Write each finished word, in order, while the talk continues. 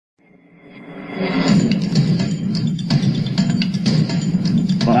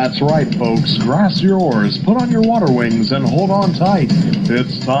That's right, folks. Grasp your oars, put on your water wings, and hold on tight.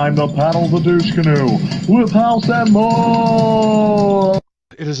 It's time to paddle the douche canoe with House and Mo.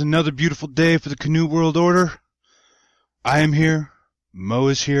 It is another beautiful day for the Canoe World Order. I am here, Mo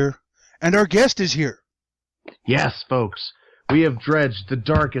is here, and our guest is here. Yes, folks. We have dredged the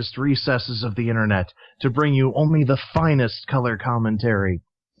darkest recesses of the internet to bring you only the finest color commentary.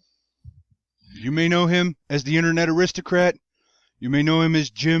 You may know him as the Internet Aristocrat. You may know him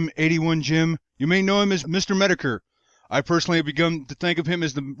as Jim81 Jim. You may know him as Mr. Metokur. I personally have begun to think of him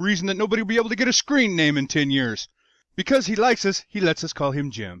as the reason that nobody will be able to get a screen name in 10 years. Because he likes us, he lets us call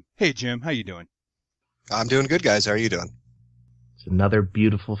him Jim. Hey, Jim, how you doing? I'm doing good, guys. How are you doing? It's another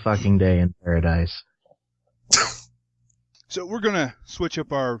beautiful fucking day in paradise. So we're going to switch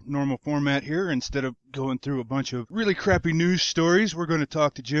up our normal format here. Instead of going through a bunch of really crappy news stories, we're going to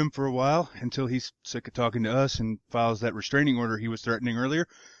talk to Jim for a while until he's sick of talking to us and files that restraining order he was threatening earlier.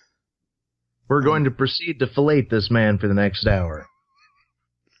 We're going to proceed to fillet this man for the next hour.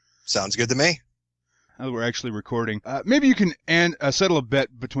 Sounds good to me. We're actually recording. Maybe you can settle a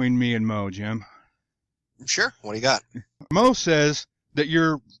bet between me and Mo, Jim. Sure. What do you got? Mo says that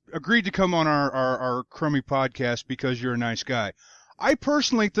you're agreed to come on our crummy podcast because you're a nice guy. I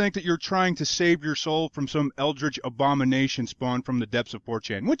personally think that you're trying to save your soul from some eldritch abomination spawned from the depths of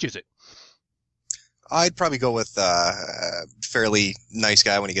 4chan. Which is it? I'd probably go with fairly nice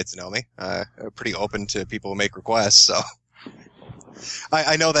guy when you get to know me. Pretty open to people who make requests, so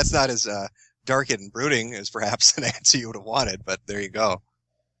I know that's not as dark and brooding as perhaps an answer you would have wanted, but there you go.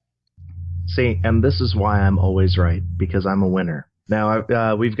 See, and this is why I'm always right, because I'm a winner.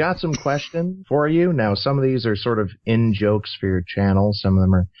 Now, we've got some questions for you. Now, some of these are sort of in-jokes for your channel. Some of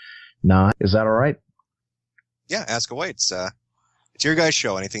them are not. Is that all right? Yeah, ask away. It's your guys'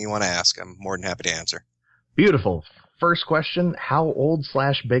 show. Anything you want to ask, I'm more than happy to answer. Beautiful. First question, how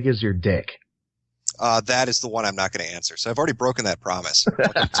old/big is your dick? That is the one I'm not going to answer. So I've already broken that promise.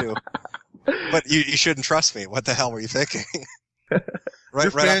 But you shouldn't trust me. What the hell were you thinking? right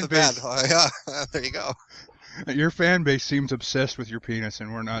off the bat. Oh, yeah, there you go. Your fan base seems obsessed with your penis,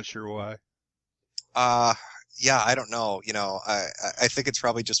 and we're not sure why. Yeah, I don't know. You know, I think it's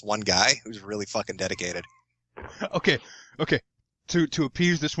probably just one guy who's really fucking dedicated. Okay. To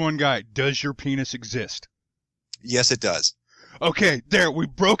appease this one guy, does your penis exist? Yes, it does. Okay, there,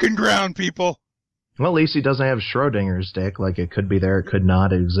 we've broken ground, people. Well, at least he doesn't have Schrodinger's dick. Like, it could be there, it could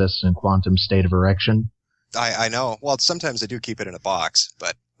not. It exists in quantum state of erection. I know. Well, sometimes I do keep it in a box,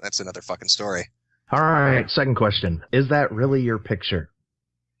 but that's another fucking story. All right, second question. Is that really your picture?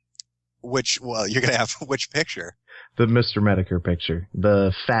 Well, you're going to have which picture? The Mr. Metokur picture.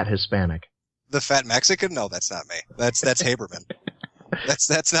 The fat Hispanic. The fat Mexican? No, that's not me. That's Haberman. That's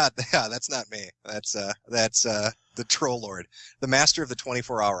not me. That's the Troll Lord. The master of the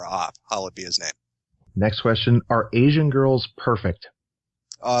 24-hour op. How'll be his name? Next question. Are Asian girls perfect?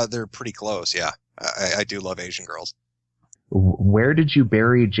 They're pretty close, yeah. I do love Asian girls. Where did you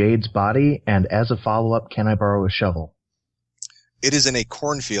bury Jade's body? And as a follow-up, can I borrow a shovel? It is in a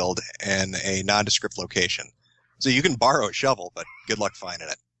cornfield and a nondescript location. So you can borrow a shovel, but good luck finding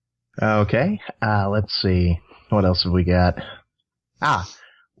it. Okay. Let's see. What else have we got?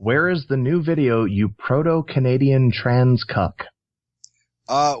 Where is the new video, you proto-Canadian trans cuck?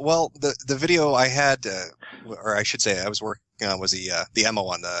 Well, the video I had, or I should say I was working on was the MO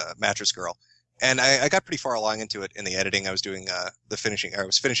on the mattress girl. And I got pretty far along into it in the editing. I was doing I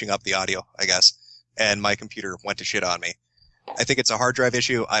was finishing up the audio, I guess, and my computer went to shit on me. I think it's a hard drive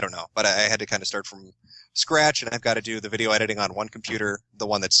issue. I don't know, but I had to kind of start from scratch, and I've got to do the video editing on one computer, the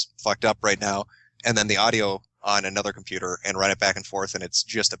one that's fucked up right now, and then the audio on another computer, and run it back and forth, and it's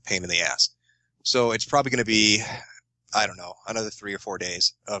just a pain in the ass. So it's probably going to be, I don't know, another 3 or 4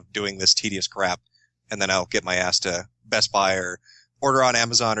 days of doing this tedious crap, and then I'll get my ass to Best Buy or order on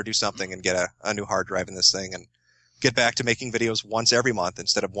Amazon or do something and get a new hard drive in this thing and get back to making videos once every month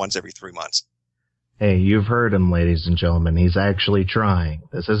instead of once every 3 months. Hey, you've heard him, ladies and gentlemen. He's actually trying.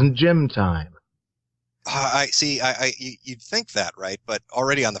 This isn't gym time. You'd think that, right? But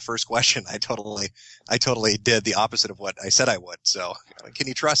already on the first question, I totally did the opposite of what I said I would. So, can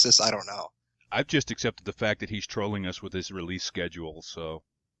you trust this? I don't know. I've just accepted the fact that he's trolling us with his release schedule, so.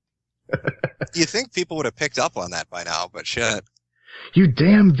 You think people would have picked up on that by now, but shit. You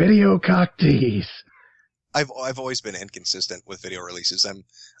damn video cocktease. I've always been inconsistent with video releases.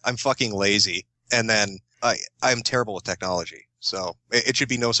 I'm fucking lazy, and then I'm terrible with technology. So it should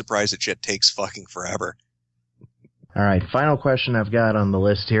be no surprise that shit takes fucking forever. All right, final question I've got on the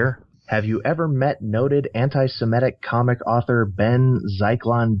list here. Have you ever met noted anti-Semitic comic author Ben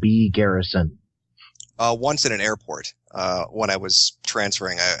Zyklon B. Garrison? Once in an airport, when I was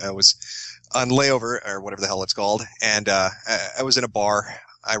transferring. I was on layover, or whatever the hell it's called, and I was in a bar.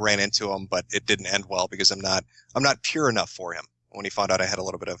 I ran into him, but it didn't end well because I'm not pure enough for him. When he found out I had a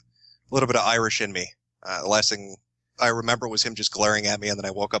little bit of Irish in me, the last thing I remember was him just glaring at me, and then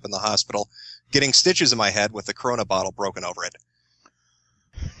I woke up in the hospital getting stitches in my head with the Corona bottle broken over it.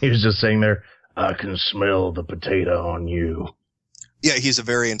 He was just saying there, I can smell the potato on you. Yeah, he's a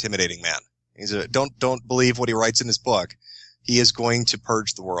very intimidating man. Don't believe what he writes in his book. He is going to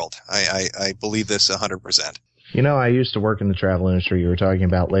purge the world. I believe this 100%. You know, I used to work in the travel industry. You were talking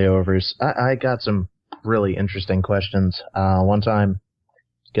about layovers. I got some really interesting questions. One time,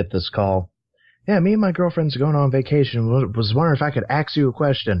 get this call. Yeah, me and my girlfriend's going on vacation. Was wondering if I could ask you a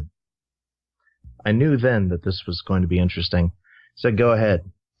question. I knew then that this was going to be interesting. Said, go ahead.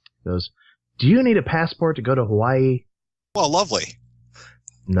 He goes, do you need a passport to go to Hawaii? Well, lovely.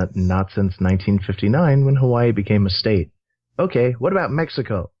 Not since 1959 when Hawaii became a state. Okay, what about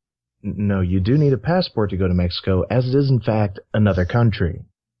Mexico? No, you do need a passport to go to Mexico, as it is in fact another country.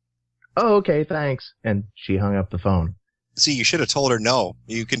 Oh, okay, thanks. And she hung up the phone. See, you should have told her no.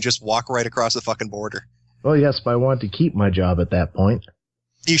 You can just walk right across the fucking border. Well, yes, but I wanted to keep my job at that point.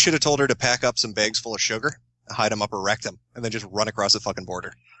 You should have told her to pack up some bags full of sugar, hide them up her rectum, and then just run across the fucking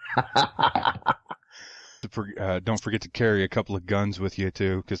border. Don't forget to carry a couple of guns with you,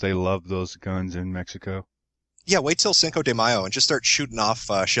 too, because they love those guns in Mexico. Yeah, wait till Cinco de Mayo and just start shooting off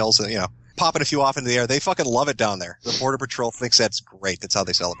shells and, popping a few off into the air. They fucking love it down there. The Border Patrol thinks that's great. That's how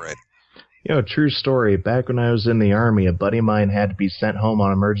they celebrate. You know, true story. Back when I was in the Army, a buddy of mine had to be sent home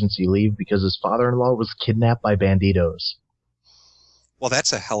on emergency leave because his father-in-law was kidnapped by banditos. Well,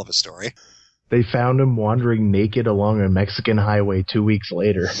 that's a hell of a story. They found him wandering naked along a Mexican highway 2 weeks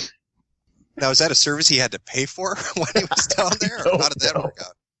later. Now, is that a service he had to pay for when he was down there? Or how did that work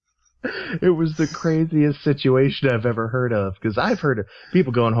out? It was the craziest situation I've ever heard of, because I've heard of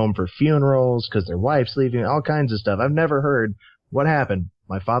people going home for funerals because their wife's leaving, all kinds of stuff. I've never heard what happened.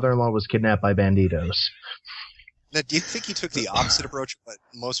 My father-in-law was kidnapped by banditos. Now, do you think he took the opposite approach of what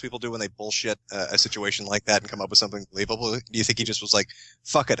most people do when they bullshit a situation like that and come up with something believable? Do you think he just was like,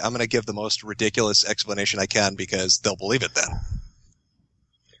 fuck it, I'm going to give the most ridiculous explanation I can because they'll believe it then?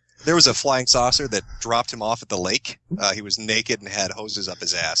 There was a flying saucer that dropped him off at the lake. He was naked and had hoses up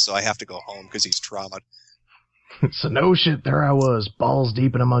his ass, so I have to go home because he's traumatized. So no shit, there I was, balls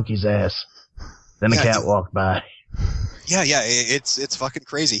deep in a monkey's ass. Then a cat walked by. Yeah, it's fucking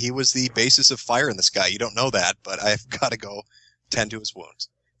crazy. He was the basis of fire in the sky. You don't know that, but I've got to go tend to his wounds.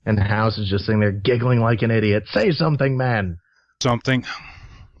 And House is just sitting there giggling like an idiot. Say something, man. Something.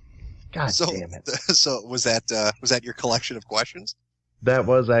 God damn it. So was that your collection of questions? That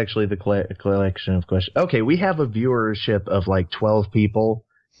was actually the collection of questions. Okay, we have a viewership of like 12 people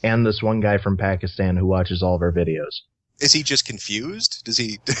and this one guy from Pakistan who watches all of our videos. Is he just confused? Does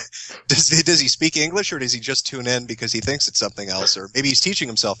he speak English, or does he just tune in because he thinks it's something else, or maybe he's teaching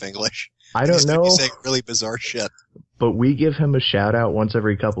himself English? I don't know. He's saying really bizarre shit. But we give him a shout out once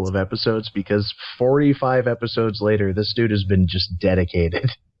every couple of episodes because 45 episodes later, this dude has been just dedicated.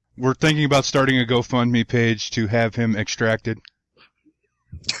 We're thinking about starting a GoFundMe page to have him extracted.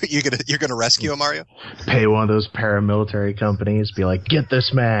 You're gonna rescue him, Mario? Pay one of those paramilitary companies, be like, get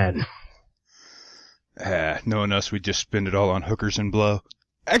this man. Knowing us, we'd just spend it all on hookers and blow.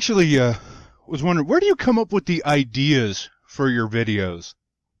 Actually, was wondering, where do you come up with the ideas for your videos?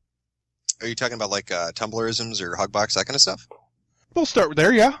 Are you talking about like Tumblrisms or Hugbox, that kind of stuff? We'll start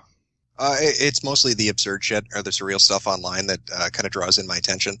there, yeah. It's mostly the absurd shit or the surreal stuff online that kind of draws in my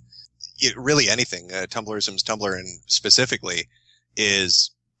attention. Really anything. Tumblrisms, Tumblr, and specifically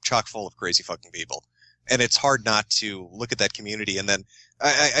is chock full of crazy fucking people. And it's hard not to look at that community. And then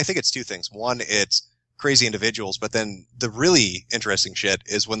I think it's two things. One, it's crazy individuals, but then the really interesting shit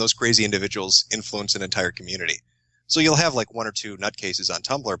is when those crazy individuals influence an entire community. So you'll have like one or two nutcases on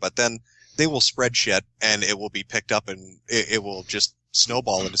Tumblr, but then they will spread shit and it will be picked up and it will just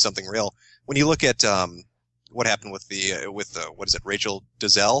snowball into something real. When you look at what happened with what is it, Rachel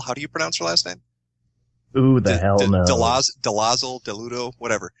Dazelle? How do you pronounce her last name? Ooh, the hell no. Delazal, Deludo,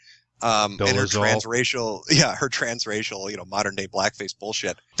 whatever. And her transracial, modern day blackface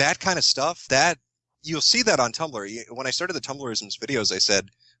bullshit. That kind of stuff, that you'll see that on Tumblr. When I started the Tumblrisms videos, I said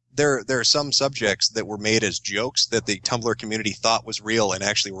there are some subjects that were made as jokes that the Tumblr community thought was real and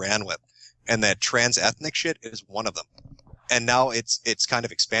actually ran with, and that trans ethnic shit is one of them. And now it's kind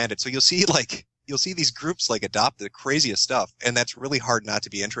of expanded. So you'll see these groups like adopt the craziest stuff, and that's really hard not to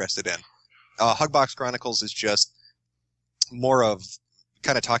be interested in. Hugbox Chronicles is just more of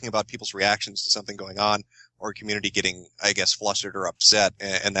kind of talking about people's reactions to something going on or a community getting, I guess, flustered or upset,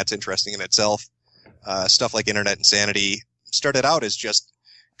 and that's interesting in itself. stuff like Internet Insanity started out as just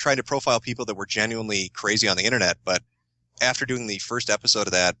trying to profile people that were genuinely crazy on the internet. But after doing the first episode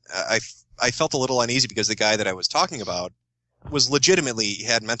of that, I felt a little uneasy because the guy that I was talking about was legitimately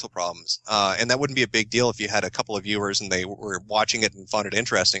had mental problems. And that wouldn't be a big deal if you had a couple of viewers and they were watching it and found it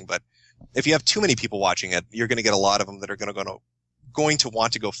interesting. But if you have too many people watching it, you're going to get a lot of them that are going to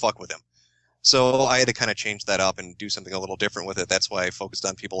want to go fuck with him. So I had to kind of change that up and do something a little different with it. That's why I focused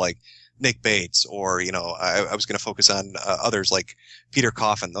on people like Nick Bates, or, I was going to focus on others like Peter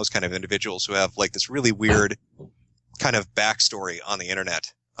Coffin, those kind of individuals who have like this really weird kind of backstory on the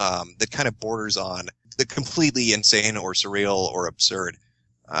internet that kind of borders on the completely insane or surreal or absurd.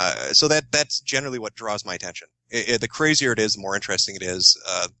 So that's generally what draws my attention. The crazier it is, the more interesting it is,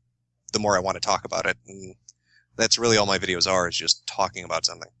 the more I want to talk about it. And that's really all my videos are, is just talking about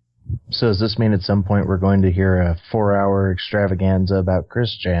something. So does this mean at some point we're going to hear a 4-hour extravaganza about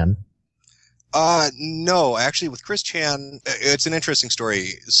Chris Chan? No, actually with Chris Chan, it's an interesting story.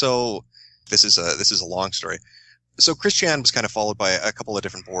 So this is a long story. So Chris Chan was kind of followed by a couple of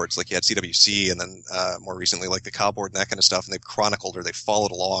different boards, like you had CWC and then, more recently like the Cow board and that kind of stuff. And they've chronicled, or they've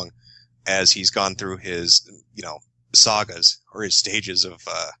followed along as he's gone through his, sagas or his stages of,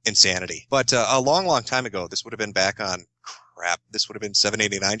 insanity. But, a long, long time ago, this would have been back on, this would have been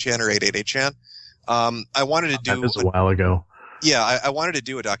 789 Chan or 888 Chan. I wanted to do. That was a while ago. Yeah, I wanted to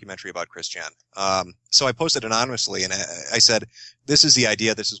do a documentary about Chris Chan. So I posted anonymously and I said, this is the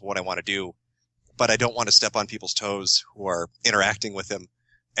idea. This is what I want to do, but I don't want to step on people's toes who are interacting with him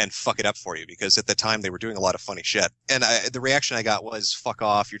and fuck it up for you, because at the time they were doing a lot of funny shit. And the reaction I got was, fuck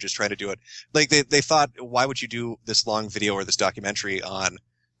off. You're just trying to do it. Like they thought, why would you do this long video or this documentary on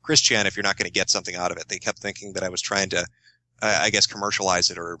Chris Chan if you're not going to get something out of it? They kept thinking that I was trying to,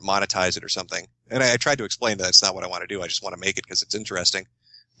 commercialize it or monetize it or something. And I tried to explain that it's not what I want to do. I just want to make it because it's interesting.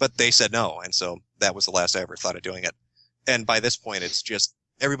 But they said no. And so that was the last I ever thought of doing it. And by this point, it's just,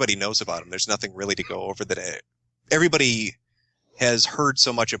 everybody knows about him. There's nothing really to go over that. Everybody has heard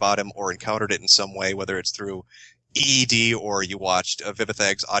so much about him or encountered it in some way, whether it's through EED or you watched a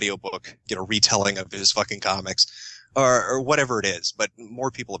Vivithag's audiobook, retelling of his fucking comics or whatever it is. But more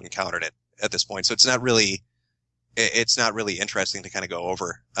people have encountered it at this point. So it's not really interesting to kind of go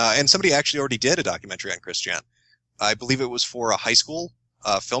over. And somebody actually already did a documentary on Chris Chan. I believe it was for a high school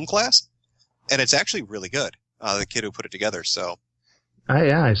film class, and it's actually really good. The kid who put it together. So,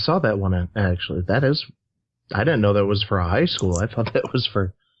 I saw that one actually. I didn't know that was for a high school. I thought that was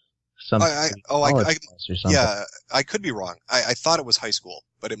for some college class or something. Yeah, I could be wrong. I thought it was high school,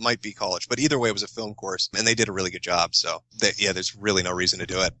 but it might be college. But either way, it was a film course, and they did a really good job. So, there's really no reason to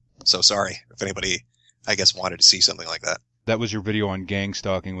do it. So sorry if anybody, wanted to see something like that. That was your video on gang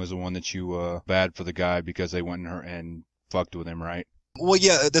stalking, was the one that you bad for the guy because they went and fucked with him, right? Well,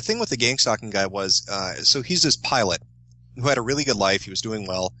 yeah, the thing with the gang stalking guy was, so he's this pilot who had a really good life. He was doing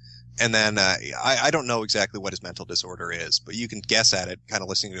well. And then I don't know exactly what his mental disorder is, but you can guess at it kind of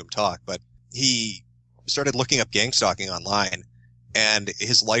listening to him talk. But he started looking up gang stalking online, and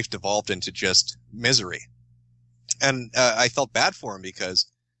his life devolved into just misery. And I felt bad for him because,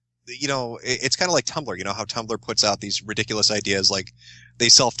 it's kind of like Tumblr. How Tumblr puts out these ridiculous ideas, like they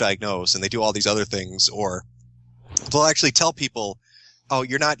self-diagnose and they do all these other things, or they'll actually tell people, oh,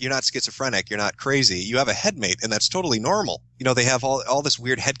 you're not schizophrenic, you're not crazy, you have a headmate, and that's totally normal. They have all this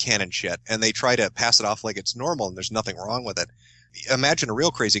weird headcanon shit, and they try to pass it off like it's normal and there's nothing wrong with it. Imagine a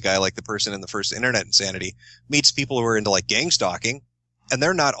real crazy guy like the person in the first Internet Insanity meets people who are into like gang stalking, and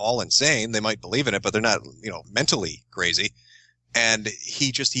they're not all insane. They might believe in it, but they're not, mentally crazy. And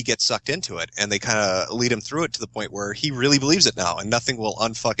he gets sucked into it, and they kind of lead him through it to the point where he really believes it now, and nothing will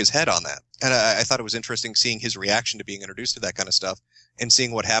unfuck his head on that. And I thought it was interesting seeing his reaction to being introduced to that kind of stuff, and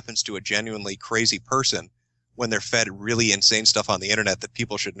seeing what happens to a genuinely crazy person when they're fed really insane stuff on the internet that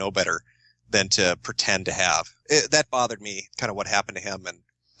people should know better than to pretend to have. That bothered me, kind of what happened to him, and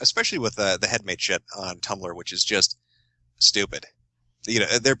especially with the headmate shit on Tumblr, which is just stupid.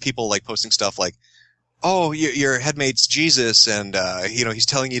 There are people like posting stuff like, oh, your headmate's Jesus, and he's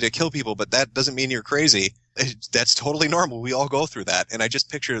telling you to kill people, but that doesn't mean you're crazy. That's totally normal. We all go through that. And I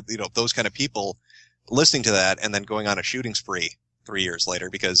just picture, those kind of people listening to that and then going on a shooting spree 3 years later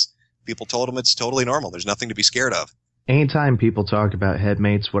because people told them it's totally normal. There's nothing to be scared of. Anytime people talk about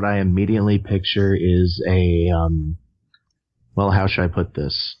headmates, what I immediately picture is a, how should I put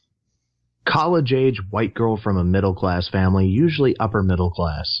this? College-age white girl from a middle-class family, usually upper middle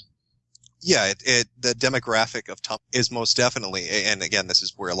class. Yeah, the demographic of Tumblr is most definitely, and again, this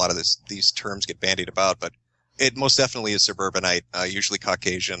is where a lot of these terms get bandied about, but it most definitely is suburbanite, usually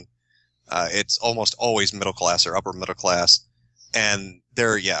Caucasian. It's almost always middle class or upper middle class. And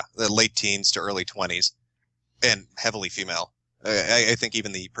they're the late teens to early 20s, and heavily female. I think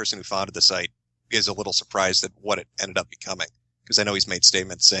even the person who founded the site is a little surprised at what it ended up becoming, because I know he's made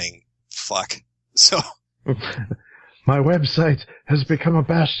statements saying "fuck." So. My website has become a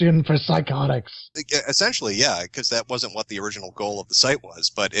bastion for psychotics. Essentially, yeah, because that wasn't what the original goal of the site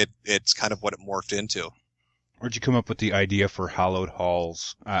was, but it's kind of what it morphed into. Where'd you come up with the idea for hallowed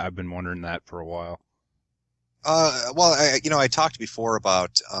halls? I've been wondering that for a while. Well, I talked before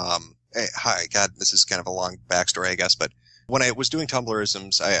about, God, this is kind of a long backstory, I guess, but when I was doing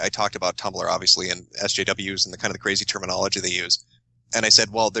Tumblrisms, I talked about Tumblr, obviously, and SJWs and the kind of the crazy terminology they use. And I said,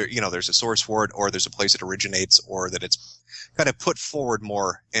 well, there's a source for it, or there's a place it originates, or that it's kind of put forward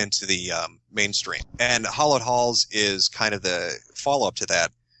more into the mainstream. And Hallowed Halls is kind of the follow-up to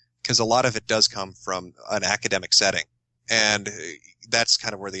that, because a lot of it does come from an academic setting. And that's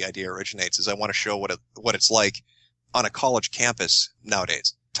kind of where the idea originates, is I want to show what it's like on a college campus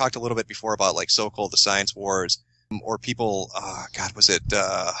nowadays. Talked a little bit before about like so-called the science wars, or people, was it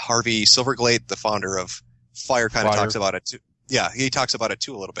Harvey Silverglate, the founder of Fire, kind of talks about it too. Yeah, he talks about it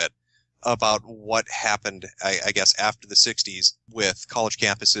too a little bit, about what happened, I guess, after the 60s with college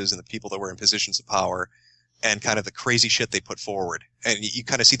campuses and the people that were in positions of power, and kind of the crazy shit they put forward. And you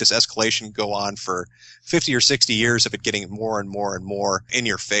kind of see this escalation go on for 50 or 60 years of it getting more and more and more in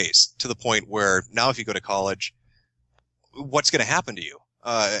your face, to the point where now if you go to college, what's going to happen to you?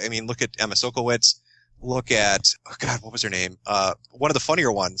 Look at Emma Sokowitz. Look at, what was her name? One of the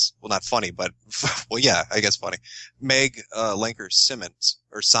funnier ones. Well, not funny, but, well, yeah, I guess funny. Meg Lenker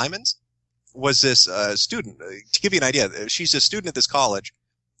Simons was this student. To give you an idea, she's a student at this college,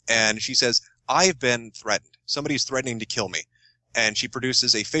 and she says, I've been threatened. Somebody's threatening to kill me. And she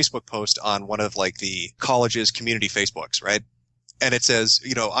produces a Facebook post on one of like the college's community Facebooks, right? And it says,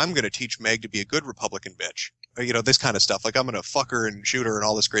 I'm going to teach Meg to be a good Republican bitch. Or, this kind of stuff. Like, I'm going to fuck her and shoot her and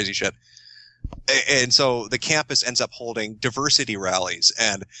all this crazy shit. And so the campus ends up holding diversity rallies,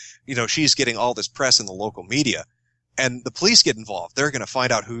 and, she's getting all this press in the local media, and the police get involved. They're going to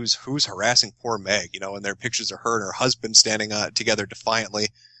find out who's harassing poor Meg, and their pictures of her and her husband standing together defiantly.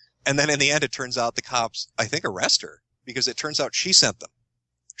 And then in the end, it turns out the cops, I think, arrest her, because it turns out she sent them.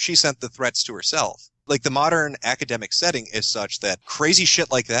 She sent the threats to herself. Like, the modern academic setting is such that crazy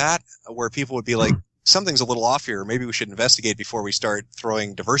shit like that, where people would be like, something's a little off here. Maybe we should investigate before we start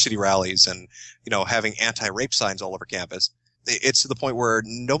throwing diversity rallies and, having anti-rape signs all over campus. It's to the point where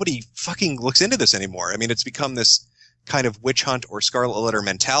nobody fucking looks into this anymore. I mean, it's become this kind of witch hunt or scarlet letter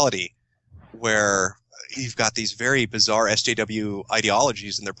mentality where you've got these very bizarre SJW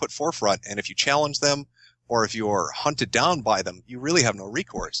ideologies, and they're put forefront. And if you challenge them, or if you're hunted down by them, you really have no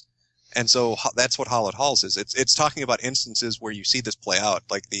recourse. And so that's what Hallowed Halls is. It's talking about instances where you see this play out,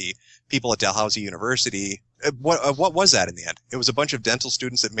 like the people at Dalhousie University. What was that in the end? It was a bunch of dental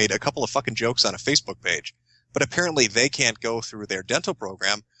students that made a couple of fucking jokes on a Facebook page, but apparently they can't go through their dental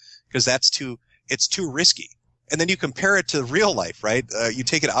program because it's too risky. And then you compare it to real life, right? You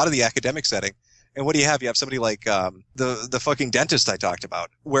take it out of the academic setting, and what do you have? You have somebody like the fucking dentist I talked about,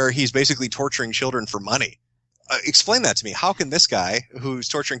 where he's basically torturing children for money. Explain that to me. How can this guy who's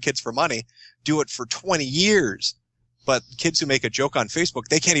torturing kids for money do it for 20 years? But kids who make a joke on Facebook,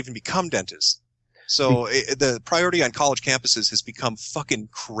 they can't even become dentists. So the priority on college campuses has become fucking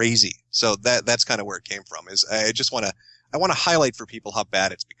crazy. So that's kind of where it came from. Is I want to highlight for people how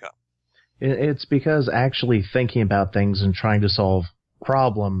bad it's become. It's because actually thinking about things and trying to solve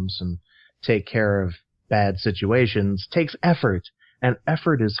problems and take care of bad situations takes effort, and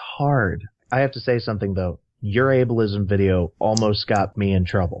effort is hard. I have to say something though. Your ableism video almost got me in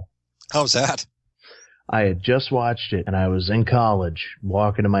trouble. How's that? I had just watched it, and I was in college,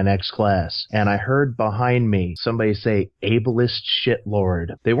 walking to my next class, and I heard behind me somebody say, ableist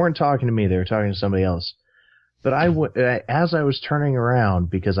shitlord. They weren't talking to me, they were talking to somebody else. But as I was turning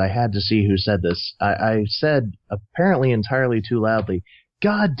around, because I had to see who said this, I said, apparently entirely too loudly,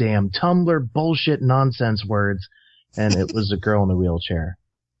 goddamn Tumblr bullshit nonsense words, and it was a girl in a wheelchair.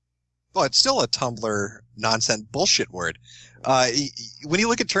 Well, it's still a Tumblr nonsense bullshit word. When you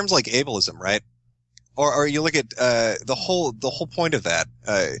look at terms like ableism, right? Or you look at the whole point of that.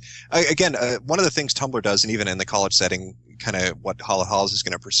 One of the things Tumblr does, and even in the college setting, kind of what Hallowed Halls is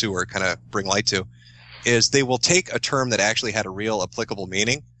going to pursue or kind of bring light to, is they will take a term that actually had a real applicable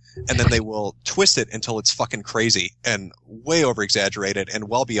meaning, and then they will twist it until it's fucking crazy and way over exaggerated and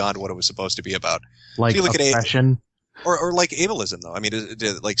well beyond what it was supposed to be about. Like so oppression. Or like ableism, though. I mean,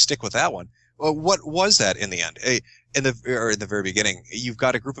 to like stick with that one. Well, what was that in the end? In the very beginning, you've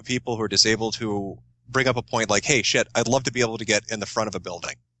got a group of people who are disabled who bring up a point like, "Hey, shit, I'd love to be able to get in the front of a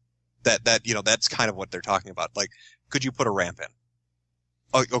building." That's kind of what they're talking about. Like, could you put a ramp in?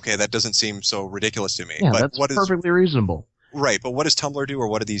 Oh, okay, that doesn't seem so ridiculous to me. Yeah, But that's what is perfectly reasonable. right? But what does Tumblr do, or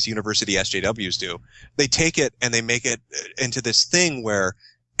what do these university SJWs do? They take it and they make it into this thing where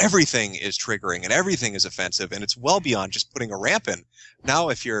everything is triggering and everything is offensive, and it's well beyond just putting a ramp in. Now,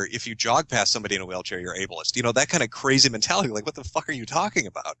 if you jog past somebody in a wheelchair, you're ableist. You know, that kind of crazy mentality. Like, what the fuck are you talking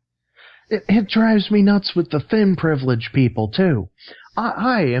about? It drives me nuts with the thin privilege people, too.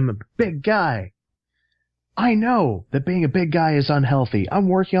 I am a big guy. I know that being a big guy is unhealthy. I'm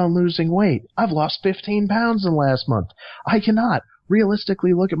working on losing weight. I've lost 15 pounds in the last month. I cannot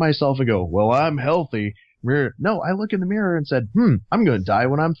realistically look at myself and go, well, I'm healthy. No, I look in the mirror and said, I'm going to die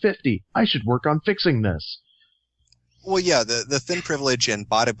when I'm 50. I should work on fixing this. Well, yeah, the thin privilege and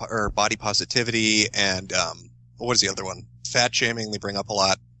body positivity and what is the other one? Fat shaming. They bring up a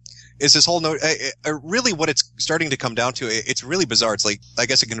lot. Is this whole really what it's starting to come down to? It's really bizarre. It's like, I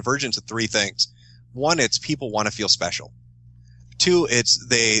guess, a convergence of three things. One, it's people want to feel special. Two, it's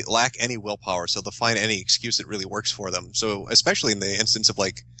they lack any willpower, so they'll find any excuse that really works for them. So especially in the instance of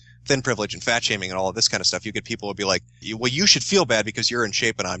like thin privilege and fat shaming and all of this kind of stuff, you get people who will be like, well, you should feel bad because you're in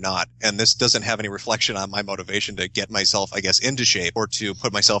shape and I'm not. And this doesn't have any reflection on my motivation to get myself, I guess, into shape or to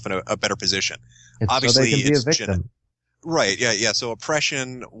put myself in a better position. Obviously, so they can be a victim. Right. Yeah. So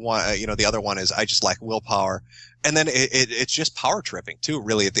oppression, the other one is I just lack willpower. And then it's just power tripping too,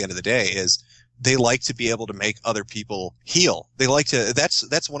 really, at the end of the day, is they like to be able to make other people heal. They like to,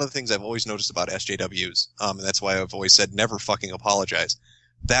 that's one of the things I've always noticed about SJWs. And that's why I've always said never fucking apologize.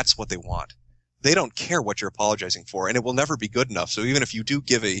 That's what they want. They don't care what you're apologizing for, and it will never be good enough. So even if you do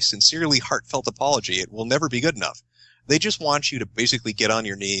give a sincerely heartfelt apology, it will never be good enough. They just want you to basically get on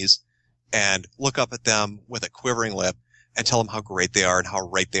your knees and look up at them with a quivering lip and tell them how great they are and how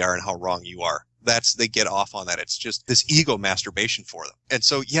right they are and how wrong you are. They get off on that. It's just this ego masturbation for them. And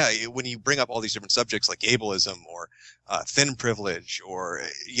so, yeah, when you bring up all these different subjects like ableism or thin privilege or,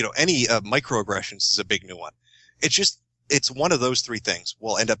 any microaggressions is a big new one. It's one of those three things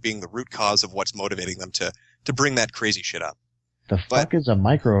will end up being the root cause of what's motivating them to bring that crazy shit up. The fuck is a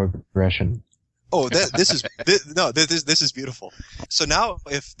microaggression? Oh, this is beautiful. So now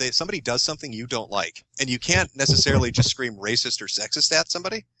if somebody does something you don't like, and you can't necessarily just scream racist or sexist at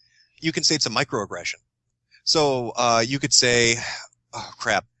somebody, you can say it's a microaggression. So you could say, oh,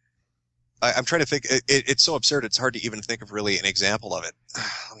 crap. I'm trying to think. It's so absurd, it's hard to even think of really an example of it.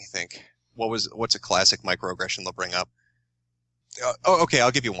 Let me think. What's a classic microaggression they'll bring up? Okay,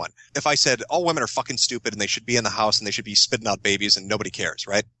 I'll give you one. If I said all women are fucking stupid and they should be in the house and they should be spitting out babies and nobody cares,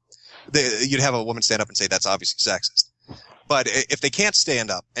 right? You'd have a woman stand up and say that's obviously sexist. But if they can't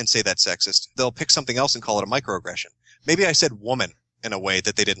stand up and say that's sexist, they'll pick something else and call it a microaggression. Maybe I said woman in a way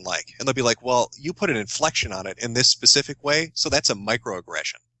that they didn't like. And they'll be like, well, you put an inflection on it in this specific way, so that's a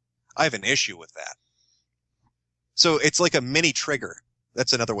microaggression. I have an issue with that. So it's like a mini trigger.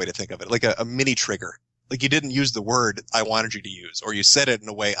 That's another way to think of it, like a mini trigger. Like you didn't use the word I wanted you to use, or you said it in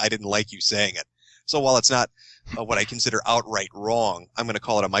a way I didn't like you saying it. So while it's not what I consider outright wrong, I'm going to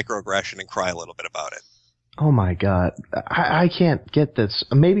call it a microaggression and cry a little bit about it. Oh my God. I can't get this.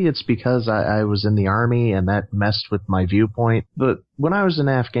 Maybe it's because I was in the army and that messed with my viewpoint. But when I was in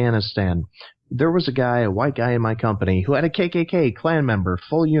Afghanistan, there was a white guy in my company, who had a KKK Klan member,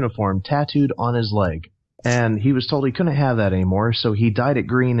 full uniform, tattooed on his leg. And he was told he couldn't have that anymore, so he dyed it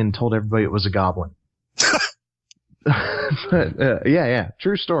green and told everybody it was a goblin. But, yeah,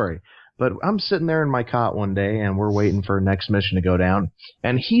 true story. But I'm sitting there in my cot one day, and we're waiting for our next mission to go down,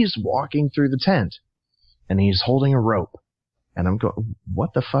 and he's walking through the tent, and he's holding a rope. And I'm going,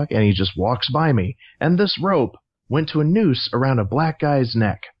 what the fuck? And he just walks by me, and this rope went to a noose around a black guy's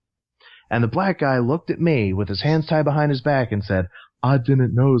neck. And the black guy looked at me with his hands tied behind his back and said, I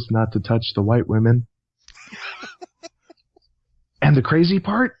didn't know not to touch the white women. And the crazy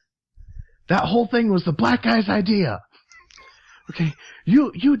part? That whole thing was the black guy's idea. Okay,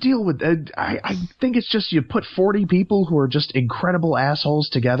 you deal with I think it's just you put 40 people who are just incredible assholes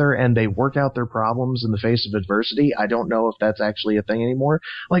together and they work out their problems in the face of adversity. I don't know if that's actually a thing anymore.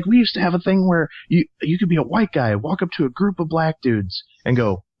 Like, we used to have a thing where you could be a white guy, walk up to a group of black dudes and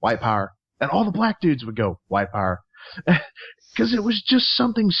go, white power. And all the black dudes would go, white power. Because it was just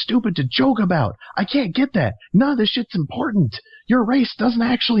something stupid to joke about. I can't get that. None of this shit's important. Your race doesn't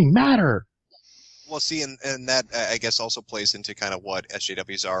actually matter. Well, see, and that, I guess, also plays into kind of what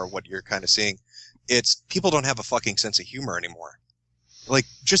SJWs are, what you're kind of seeing. It's people don't have a fucking sense of humor anymore. Like,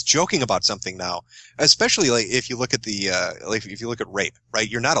 just joking about something now, especially like if you look at if you look at rape, right?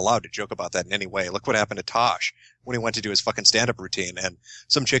 You're not allowed to joke about that in any way. Look what happened to Tosh when he went to do his fucking stand-up routine, and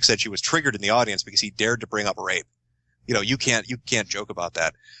some chick said she was triggered in the audience because he dared to bring up rape. You know, you can't joke about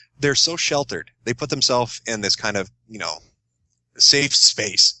that. They're so sheltered. They put themselves in this kind of, safe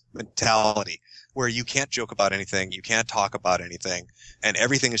space mentality where you can't joke about anything, you can't talk about anything, and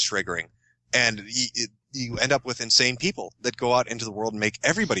everything is triggering. And you end up with insane people that go out into the world and make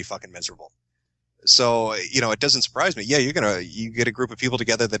everybody fucking miserable. So, it doesn't surprise me. Yeah, you get a group of people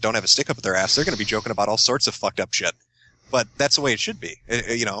together that don't have a stick up their ass, they're going to be joking about all sorts of fucked up shit. But that's the way it should be.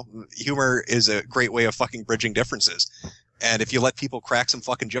 Humor is a great way of fucking bridging differences. And if you let people crack some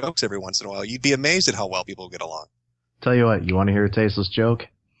fucking jokes every once in a while, you'd be amazed at how well people get along. Tell you what, you want to hear a tasteless joke?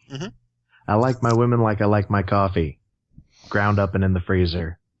 Mm-hmm. I like my women like I like my coffee. Ground up and in the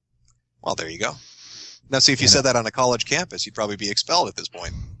freezer. Well, there you go. Now, see, if you said that on a college campus, you'd probably be expelled at this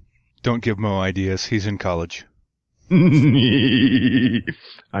point. Don't give Mo ideas. He's in college. I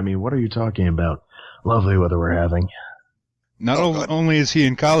mean, what are you talking about? Lovely weather we're having. Not only is he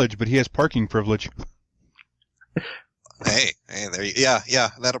in college, but he has parking privilege. Hey, there you, yeah,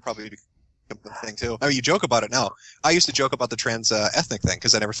 that'll probably be a thing too. I mean, you joke about it now. I used to joke about the trans ethnic thing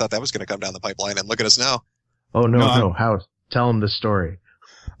because I never thought that was going to come down the pipeline, and look at us now. Oh, no. How? Tell him the story.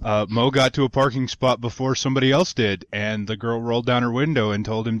 Mo got to a parking spot before somebody else did, and the girl rolled down her window and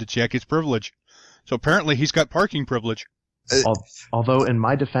told him to check his privilege. So apparently he's got parking privilege. Although, in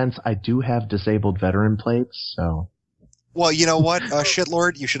my defense, I do have disabled veteran plates, so... Well, you know what,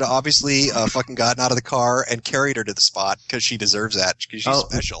 shitlord? You should have obviously fucking gotten out of the car and carried her to the spot because she deserves that because she's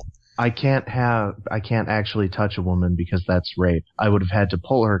special. I can't actually touch a woman because that's rape. I would have had to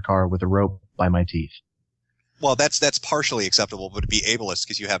pull her car with a rope by my teeth. Well, that's partially acceptable, but to be ableist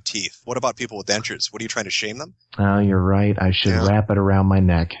because you have teeth. What about people with dentures? What are you trying to shame them? Oh, you're right. I should wrap it around my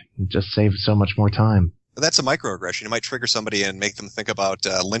neck. It just saves so much more time. That's a microaggression. You might trigger somebody and make them think about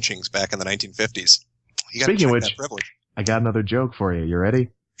lynchings back in the 1950s. You Speaking of which, that privilege. I got another joke for you. You ready?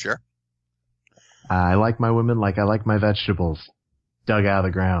 Sure. I like my women like I like my vegetables. Dug out of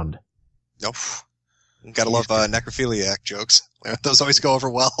the ground. Nope. Gotta love necrophiliac jokes. Those always go over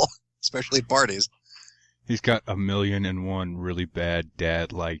well, especially at parties. He's got 1,000,001 really bad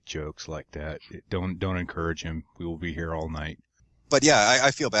dad-like jokes like that. Don't encourage him. We will be here all night. But yeah,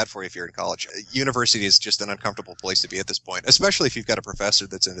 I feel bad for you if you're in college. University is just an uncomfortable place to be at this point, especially if you've got a professor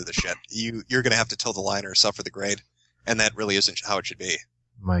that's into the shit. You're going to have to toe the line or suffer the grade, and that really isn't how it should be.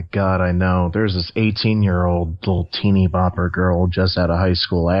 My God, I know. There's this 18-year-old little teeny bopper girl just out of high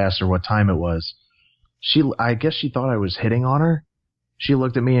school. I asked her what time it was. I guess she thought I was hitting on her. She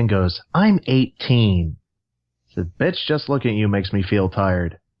looked at me and goes, "I'm 18. I said, "Bitch, just looking at you makes me feel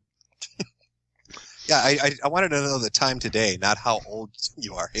tired." Yeah, I wanted to know the time today, not how old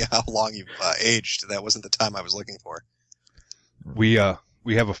you are. Yeah, how long you've aged. That wasn't the time I was looking for. We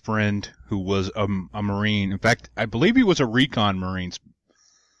have a friend who was a Marine. In fact, I believe he was a recon Marine.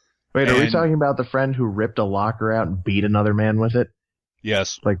 Wait, are we talking about the friend who ripped a locker out and beat another man with it?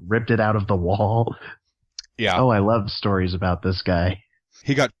 Yes. Like ripped it out of the wall? Yeah. Oh, I love stories about this guy.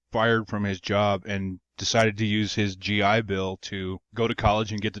 He got fired from his job and decided to use his GI Bill to go to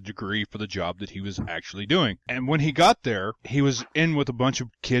college and get the degree for the job that he was actually doing. And when he got there, he was in with a bunch of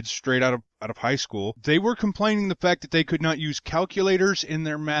kids straight out of high school. They were complaining the fact that they could not use calculators in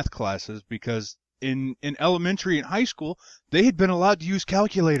their math classes because in elementary and high school, they had been allowed to use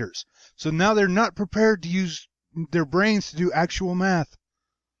calculators. So now they're not prepared to use their brains to do actual math.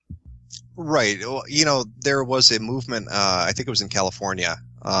 Right. Well, there was a movement, I think it was in California,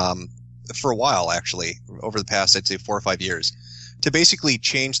 for a while, actually, over the past, I'd say 4 or 5 years, to basically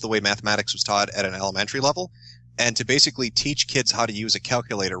change the way mathematics was taught at an elementary level and to basically teach kids how to use a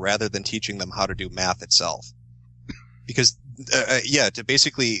calculator rather than teaching them how to do math itself. Because, to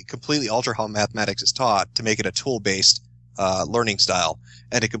basically completely alter how mathematics is taught to make it a tool-based learning style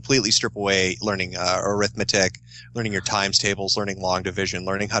and to completely strip away learning arithmetic, learning your times tables, learning long division,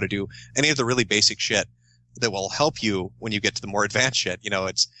 learning how to do any of the really basic shit that will help you when you get to the more advanced shit.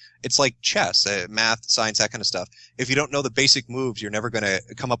 It's like chess, math, science, that kind of stuff. If you don't know the basic moves, you're never going to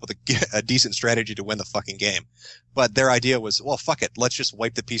come up with a decent strategy to win the fucking game. But their idea was, well, fuck it. Let's just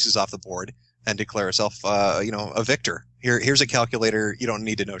wipe the pieces off the board and declare ourselves, a victor. Here's a calculator. You don't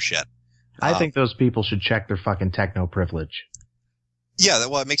need to know shit. I think those people should check their fucking techno privilege. Yeah,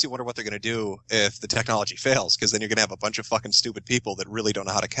 well, it makes you wonder what they're going to do if the technology fails, because then you're going to have a bunch of fucking stupid people that really don't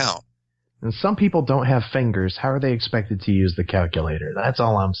know how to count. And some people don't have fingers. How are they expected to use the calculator? That's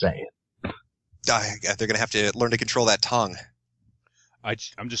all I'm saying. They're going to have to learn to control that tongue.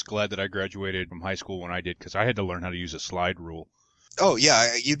 I'm just glad that I graduated from high school when I did, because I had to learn how to use a slide rule. Oh,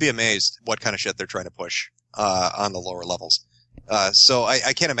 yeah, you'd be amazed what kind of shit they're trying to push on the lower levels. So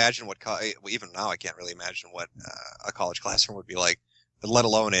I can't imagine even now I can't really imagine what a college classroom would be like, let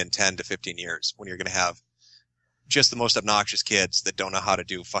alone in 10 to 15 years when you're going to have just the most obnoxious kids that don't know how to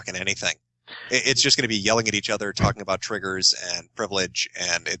do fucking anything. It's just going to be yelling at each other, talking about triggers and privilege,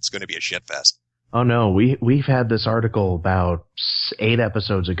 and it's going to be a shit fest. Oh no, we've had this article about 8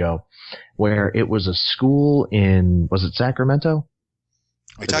 episodes ago where it was a school in, was it Sacramento?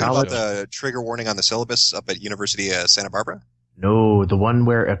 Are you talking about the trigger warning on the syllabus up at University of Santa Barbara? No, the one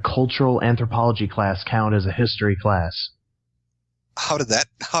where a cultural anthropology class count as a history class. How did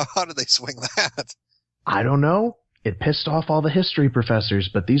they swing that? I don't know. It pissed off all the history professors,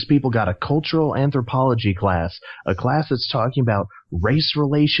 but these people got a cultural anthropology class, a class that's talking about race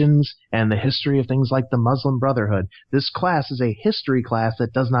relations and the history of things like the Muslim Brotherhood. This class is a history class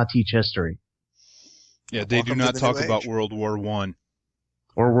that does not teach history. Yeah, they do not talk about World War I.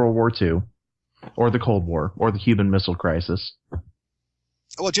 Or World War II. Or the Cold War. Or the Cuban Missile Crisis.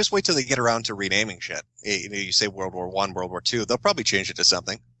 Well, just wait till they get around to renaming shit. You say World War I, World War II, they'll probably change it to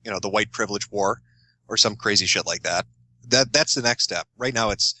something. The White Privilege War. Or some crazy shit like that. That's the next step. Right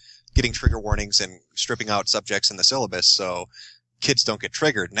now it's getting trigger warnings and stripping out subjects in the syllabus so kids don't get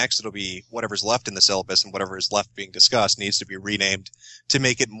triggered. Next it'll be whatever's left in the syllabus, and whatever is left being discussed needs to be renamed to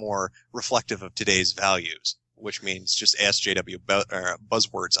make it more reflective of today's values, which means just SJW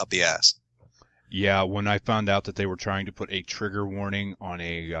buzzwords up the ass. Yeah, when I found out that they were trying to put a trigger warning on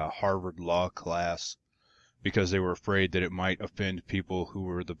a Harvard law class, because they were afraid that it might offend people who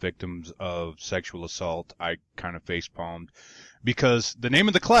were the victims of sexual assault, I kind of facepalmed. Because the name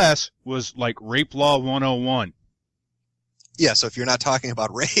of the class was like Rape Law 101. Yeah, so if you're not talking about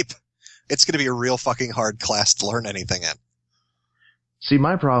rape, it's going to be a real fucking hard class to learn anything in. See,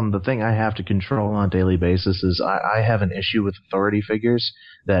 my problem, the thing I have to control on a daily basis is I have an issue with authority figures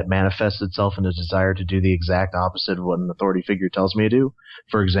that manifests itself in a desire to do the exact opposite of what an authority figure tells me to do.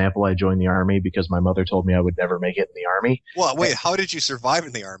 For example, I joined the Army because my mother told me I would never make it in the Army. Well, wait, how did you survive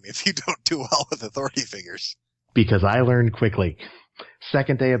in the Army if you don't do well with authority figures? Because I learned quickly.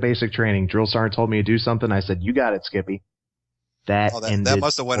 Second day of basic training, drill sergeant told me to do something. I said, "You got it, Skippy." That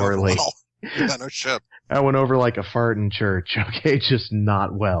must have went over well. Yeah, no shit. I went over like a fart in church, okay? Just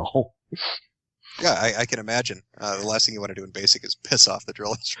not well. Yeah, I can imagine. The last thing you want to do in basic is piss off the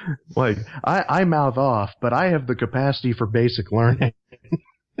drill instructor. Like, I mouth off, but I have the capacity for basic learning.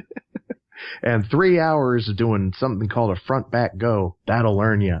 And 3 hours of doing something called a front-back go, that'll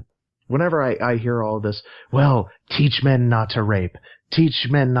learn you. Whenever I hear all this, well, teach men not to rape. Teach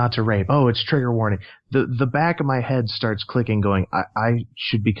men not to rape. Oh, it's trigger warning. The back of my head starts clicking going, I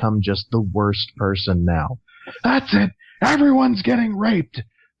should become just the worst person now. That's it. Everyone's getting raped.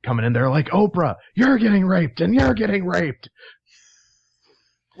 Coming in there like Oprah. You're getting raped and you're getting raped.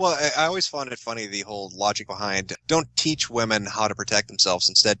 Well, I always found it funny, the whole logic behind don't teach women how to protect themselves,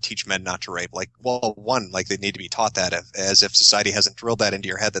 instead teach men not to rape. Like, well, one, like they need to be taught that as if society hasn't drilled that into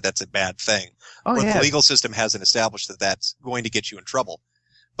your head that that's a bad thing. Oh, or yeah. the legal system hasn't established that that's going to get you in trouble.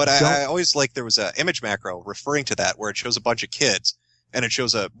 But I always like there was an image macro referring to that where it shows a bunch of kids and it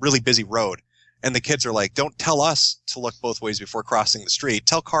shows a really busy road. And the kids are like, don't tell us to look both ways before crossing the street.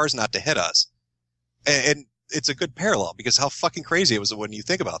 Tell cars not to hit us. And it's a good parallel because how fucking crazy it was when you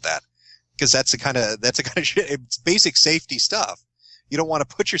think about that. Because that's the kind of shit. It's basic safety stuff. You don't want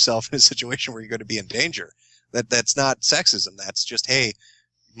to put yourself in a situation where you're going to be in danger. That's not sexism. That's just, hey,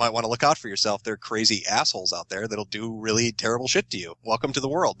 you might want to look out for yourself. There are crazy assholes out there that'll do really terrible shit to you. Welcome to the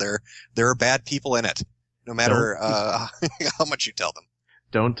world. There are bad people in it, no matter how much you tell them.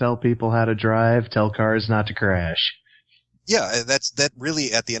 Don't tell people how to drive. Tell cars not to crash. Yeah, that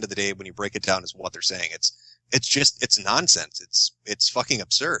really, at the end of the day, when you break it down, is what they're saying. It's nonsense. It's fucking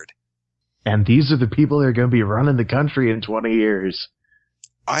absurd. And these are the people that are going to be running the country in 20 years.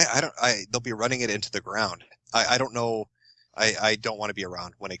 They'll be running it into the ground. I don't know. I don't want to be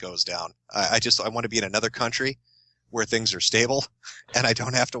around when it goes down. I want to be in another country where things are stable and I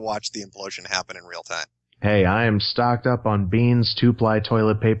don't have to watch the implosion happen in real time. Hey, I am stocked up on beans, 2-ply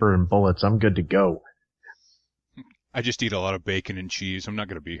toilet paper, and bullets. I'm good to go. I just eat a lot of bacon and cheese. I'm not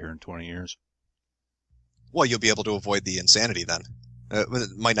going to be here in 20 years. Well, you'll be able to avoid the insanity then. It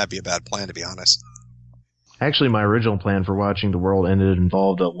might not be a bad plan, to be honest. Actually, my original plan for watching the world ended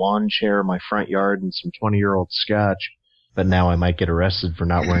involved a lawn chair in my front yard and some 20-year-old scotch. But now I might get arrested for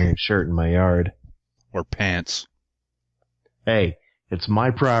not wearing a shirt in my yard. Or pants. Hey, it's my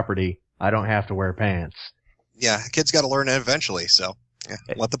property. I don't have to wear pants. Yeah, kids got to learn it eventually, so yeah,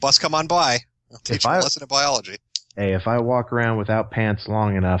 let the bus come on by. I'll teach them a lesson of biology. Hey, if I walk around without pants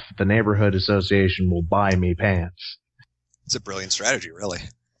long enough, the neighborhood association will buy me pants. It's a brilliant strategy, really.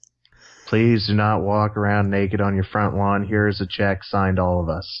 Please do not walk around naked on your front lawn. Here's a check, signed all of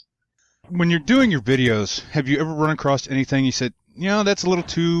us. When you're doing your videos, have you ever run across anything you said, that's a little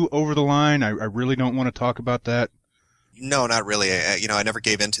too over the line, I really don't want to talk about that? No, not really. I never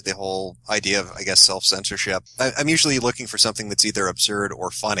gave in to the whole idea of, I guess, self-censorship. I'm usually looking for something that's either absurd or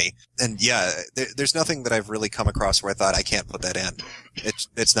funny. And yeah, there's nothing that I've really come across where I thought I can't put that in.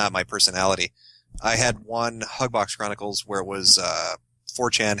 It's not my personality. I had one Hugbox Chronicles where it was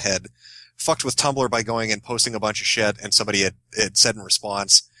 4chan had fucked with Tumblr by going and posting a bunch of shit, and somebody had said in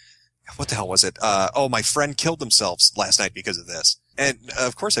response, what the hell was it? Oh, my friend killed themselves last night because of this. And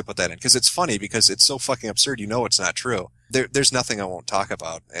of course I put that in because it's funny, because it's so fucking absurd. You know it's not true. There's nothing I won't talk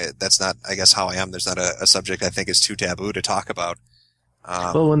about. That's not, I guess, how I am. There's not a subject I think is too taboo to talk about.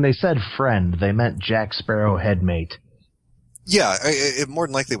 Well, when they said friend, they meant Jack Sparrow headmate. Yeah, it more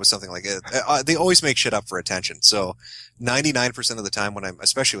than likely was something like it. They always make shit up for attention. So 99% of the time when I'm,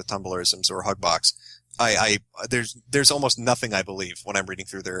 especially with Tumblrisms or Hugbox, there's almost nothing I believe when I'm reading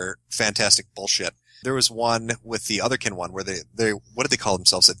through their fantastic bullshit. There was one with the Otherkin one where they what did they call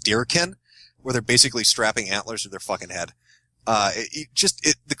themselves? A deerkin? Where they're basically strapping antlers to their fucking head.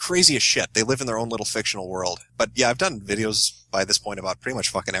 The craziest shit. They live in their own little fictional world. But yeah, I've done videos by this point about pretty much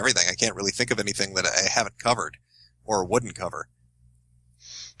fucking everything. I can't really think of anything that I haven't covered or wouldn't cover.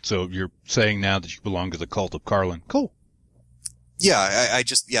 So you're saying now that you belong to the cult of Carlin. Cool. Yeah,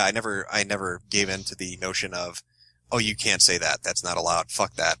 I never gave in to the notion of, oh, you can't say that. That's not allowed.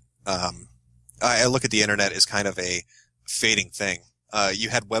 Fuck that. I look at the internet as kind of a fading thing. You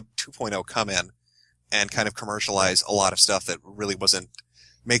had Web 2.0 come in and kind of commercialize a lot of stuff that really wasn't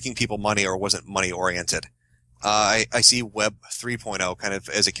making people money or wasn't money oriented. I see Web 3.0 kind of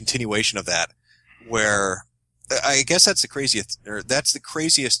as a continuation of that, where I guess that's the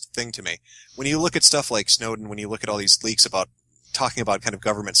craziest thing to me. When you look at stuff like Snowden, when you look at all these leaks about talking about kind of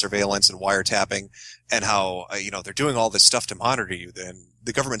government surveillance and wiretapping and how, they're doing all this stuff to monitor you, then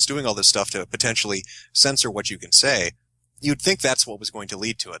the government's doing all this stuff to potentially censor what you can say. You'd think that's what was going to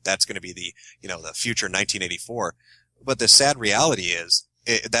lead to it. That's going to be the future 1984. But the sad reality is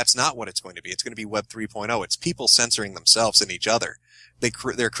that's not what it's going to be. It's going to be Web 3.0. It's people censoring themselves and each other.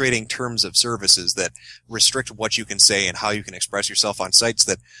 They're creating terms of services that restrict what you can say and how you can express yourself on sites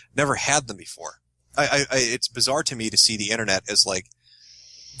that never had them before. It's bizarre to me to see the internet as like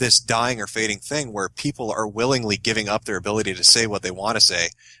this dying or fading thing where people are willingly giving up their ability to say what they want to say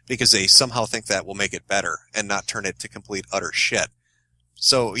because they somehow think that will make it better and not turn it to complete utter shit.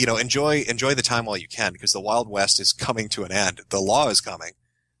 So, enjoy the time while you can, because the Wild West is coming to an end. The law is coming,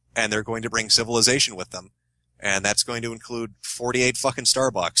 and they're going to bring civilization with them. And that's going to include 48 fucking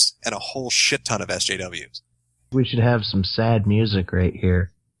Starbucks and a whole shit ton of SJWs. We should have some sad music right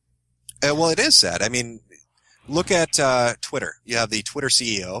here. Well, it is sad. I mean, look at Twitter. You have the Twitter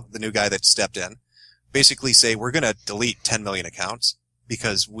CEO, the new guy that stepped in, basically say, we're going to delete 10 million accounts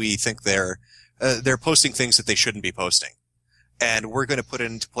because we think they're posting things that they shouldn't be posting. And we're going to put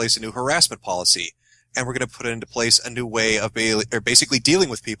into place a new harassment policy. And we're going to put into place a new way of basically dealing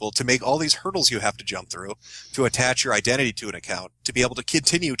with people to make all these hurdles you have to jump through to attach your identity to an account to be able to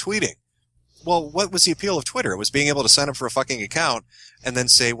continue tweeting. Well, what was the appeal of Twitter? It was being able to sign up for a fucking account and then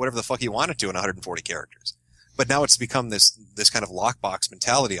say whatever the fuck you wanted to in 140 characters. But now it's become this kind of lockbox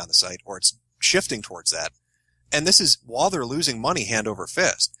mentality on the site, or it's shifting towards that. And this is while they're losing money hand over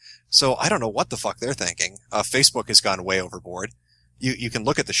fist. So I don't know what the fuck they're thinking. Facebook has gone way overboard. You can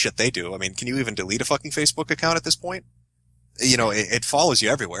look at the shit they do. I mean, can you even delete a fucking Facebook account at this point? It follows you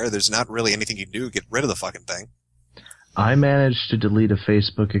everywhere. There's not really anything you can do to get rid of the fucking thing. I managed to delete a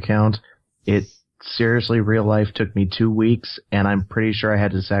Facebook account. It seriously, real life, took me 2 weeks, and I'm pretty sure I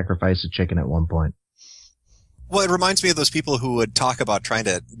had to sacrifice a chicken at one point. Well, it reminds me of those people who would talk about trying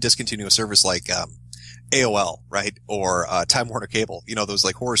to discontinue a service like AOL, right? Or Time Warner Cable. Those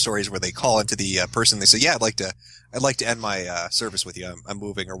like horror stories where they call into the person, they say, yeah, I'd like to end my service with you. I'm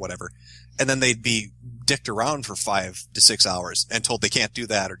moving or whatever. And then they'd be dicked around for 5 to 6 hours and told they can't do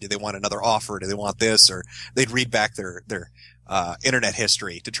that, or do they want another offer, do they want this, or they'd read back their internet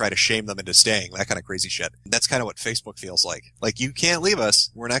history to try to shame them into staying, that kind of crazy shit. That's kind of what Facebook feels like. Like, you can't leave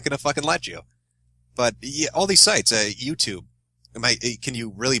us. We're not going to fucking let you. But yeah, all these sites, YouTube, can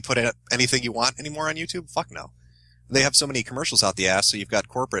you really put anything you want anymore on YouTube? Fuck no. They have so many commercials out the ass, so you've got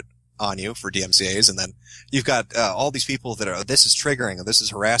corporate on you for DMCAs, and then you've got all these people that are, this is triggering, or this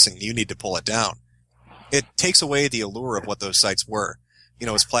is harassing, you need to pull it down. It takes away the allure of what those sites were,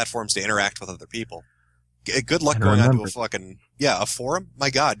 as platforms to interact with other people. Good luck going onto a forum? My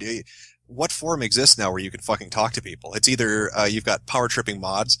God, what forum exists now where you can fucking talk to people? It's either you've got power tripping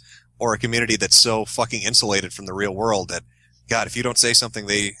mods, or a community that's so fucking insulated from the real world that, God, if you don't say something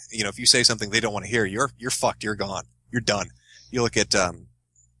if you say something they don't want to hear, you're fucked, you're gone, you're done. You look at,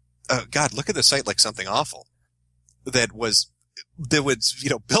 God, look at the site like Something Awful that was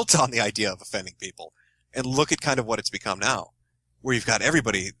built on the idea of offending people. And look at kind of what it's become now, where you've got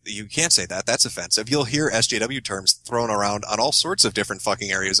everybody, you can't say that, that's offensive. You'll hear SJW terms thrown around on all sorts of different fucking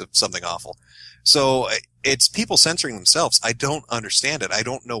areas of something awful. So it's people censoring themselves. I don't understand it. I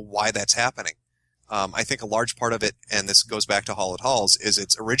don't know why that's happening. I think a large part of it, and this goes back to Hall at Halls, is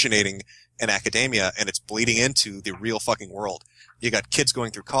it's originating in academia and it's bleeding into the real fucking world. You got kids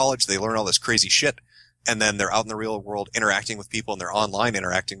going through college, they learn all this crazy shit, and then they're out in the real world interacting with people, and they're online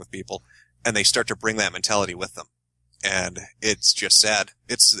interacting with people, and they start to bring that mentality with them. And it's just sad.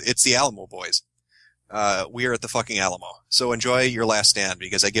 It's the Alamo boys. We are at the fucking Alamo. So enjoy your last stand,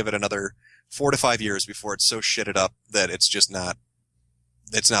 because I give it another 4 to 5 years before it's so shitted up that it's just not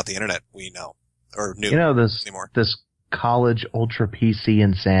the internet we know or knew anymore. This college ultra PC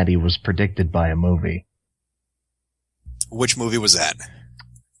insanity was predicted by a movie. Which movie was that?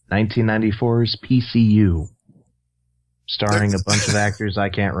 1994's PCU, starring a bunch of actors I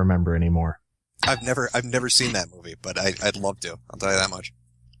can't remember anymore. I've never seen that movie, but I'd love to. I'll tell you that much.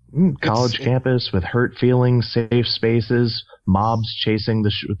 College campus with hurt feelings, safe spaces, mobs chasing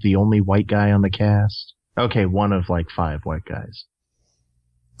the only white guy on the cast. Okay, one of like 5 white guys.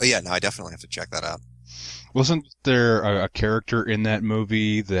 Oh yeah, no, I definitely have to check that out. Wasn't there a character in that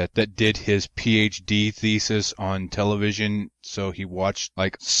movie that did his PhD thesis on television? So he watched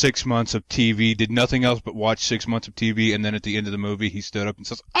like 6 months of TV, did nothing else but watch 6 months of TV, and then at the end of the movie he stood up and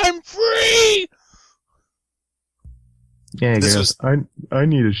says, "I'm free!" Yeah, he goes, I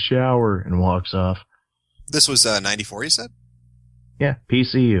need a shower, and walks off. This was 94, you said? Yeah,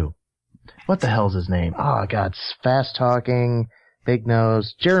 PCU. What the hell's his name? Oh, God, fast-talking, big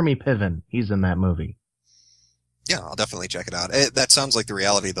nose. Jeremy Piven. He's in that movie. Yeah, I'll definitely check it out. That sounds like the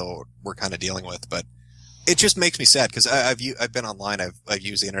reality, though, we're kind of dealing with, but it just makes me sad, because I've been online, I've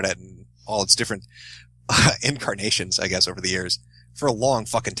used the internet in all its different incarnations, I guess, over the years, for a long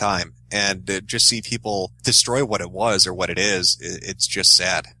fucking time, and to just see people destroy what it was or what it is, it's just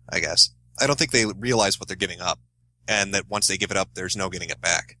sad, I guess. I don't think they realize what they're giving up, and that once they give it up, there's no getting it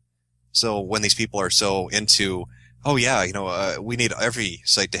back. So when these people are so into, oh yeah, we need every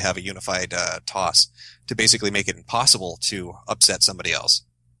site to have a unified toss to basically make it impossible to upset somebody else.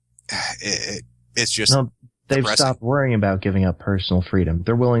 It's just they've depressing. stopped worrying about giving up personal freedom.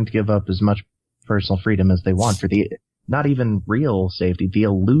 They're willing to give up as much personal freedom as they want for the not even real safety, the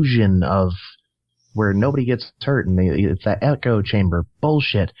illusion of where nobody gets hurt, and it's that echo chamber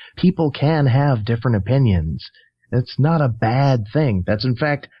bullshit. People can have different opinions. It's not a bad thing. That's in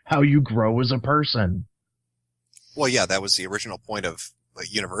fact how you grow as a person. Well, yeah, that was the original point of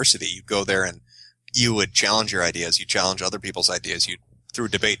university. You go there and you would challenge your ideas. You challenge other people's ideas. You, through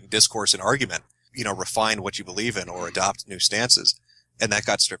debate and discourse and argument, refine what you believe in or adopt new stances. And that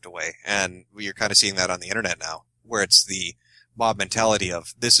got stripped away. And you're kind of seeing that on the internet now, where it's the mob mentality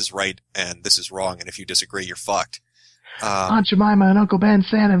of this is right and this is wrong, and if you disagree, you're fucked. Aunt Jemima and Uncle Ben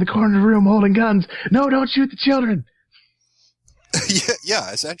stand in the corner of the room holding guns. No, don't shoot the children.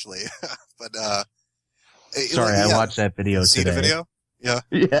 yeah, essentially. But sorry, I watched that video today. See the video? Yeah.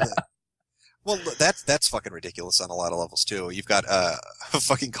 Yeah. Well, that's fucking ridiculous on a lot of levels too. You've got a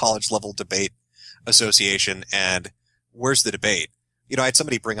fucking college level debate association, and where's the debate? I had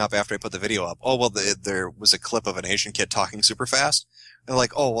somebody bring up after I put the video up, oh, well, there was a clip of an Asian kid talking super fast. And they're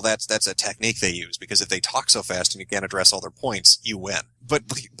like, oh, well, that's a technique they use, because if they talk so fast and you can't address all their points, you win. But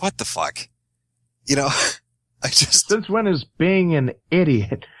what the fuck? Since when is being an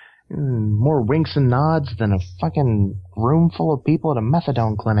idiot more winks and nods than a fucking room full of people at a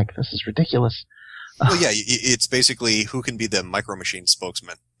methadone clinic? This is ridiculous. Well, yeah, it's basically who can be the Micro Machine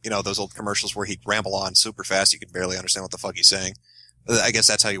spokesman. Those old commercials where he'd ramble on super fast, you could barely understand what the fuck he's saying. I guess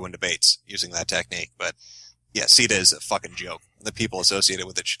that's how you win debates, using that technique. But yeah, CETA is a fucking joke. The people associated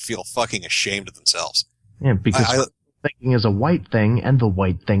with it should feel fucking ashamed of themselves. Yeah, because thinking is a white thing, and the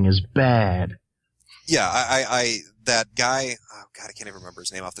white thing is bad. Yeah, that guy, oh God, I can't even remember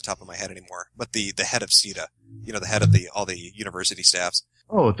his name off the top of my head anymore, but the head of CETA, the head of all the university staffs.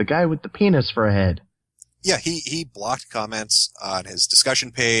 Oh, the guy with the penis for a head. Yeah, he blocked comments on his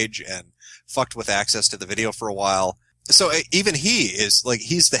discussion page and fucked with access to the video for a while. So even he is like,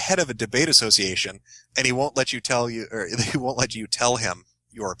 he's the head of a debate association, and he won't let you tell him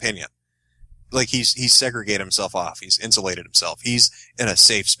your opinion. Like he's segregated himself off. He's insulated himself. He's in a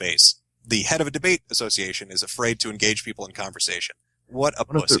safe space. The head of a debate association is afraid to engage people in conversation. What a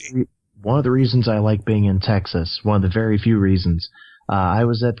pussy. One of the reasons I like being in Texas, one of the very few reasons, I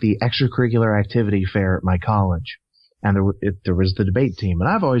was at the extracurricular activity fair at my college, and there was the debate team, and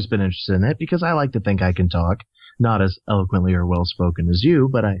I've always been interested in it because I like to think I can talk. Not as eloquently or well-spoken as you,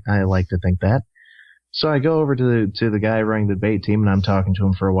 but I like to think that. So I go over to the guy running the debate team, and I'm talking to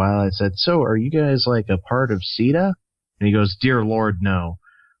him for a while. I said, "So, are you guys like a part of CETA?" And he goes, "Dear Lord, no."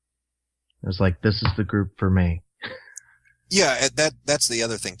 I was like, "This is the group for me." Yeah, that's the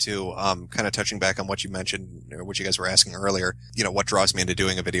other thing too. Kind of touching back on what you mentioned, or what you guys were asking earlier. What draws me into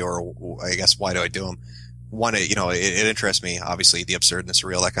doing a video, or I guess why do I do them? One, it interests me, obviously, the absurd and the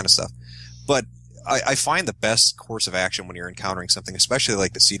surreal, that kind of stuff. But I find the best course of action when you're encountering something, especially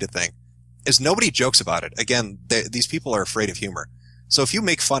like the CETA thing, is nobody jokes about it. Again, these people are afraid of humor. So if you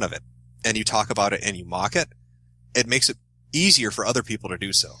make fun of it and you talk about it and you mock it, it makes it easier for other people to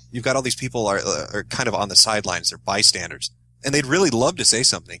do so. You've got all these people are kind of on the sidelines. They're bystanders. And they'd really love to say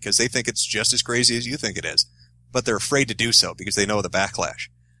something because they think it's just as crazy as you think it is. But they're afraid to do so because they know the backlash.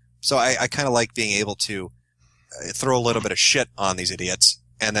 So I kind of like being able to throw a little bit of shit on these idiots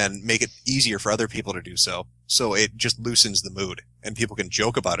and then make it easier for other people to do so. So it just loosens the mood and people can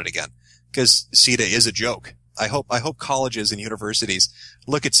joke about it again. Because CETA is a joke. I hope colleges and universities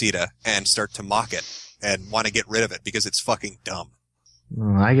look at CETA and start to mock it and want to get rid of it because it's fucking dumb.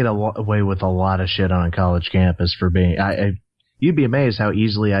 I get away with a lot of shit on a college campus for being... You'd be amazed how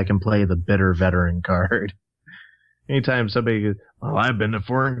easily I can play the bitter veteran card. Anytime somebody goes, "Well, I've been to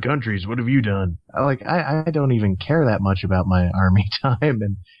foreign countries, what have you done?" I don't even care that much about my army time,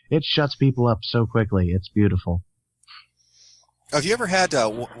 and it shuts people up so quickly. It's beautiful. Have you ever had,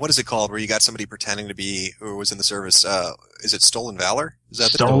 what is it called, where you got somebody pretending to be who was in the service? Is it Stolen Valor? Is that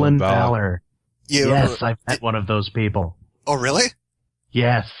Stolen Valor? Yeah, yes, I've met one of those people. Oh, really?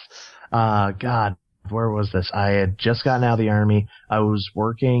 Yes. God, where was this? I had just gotten out of the Army. I was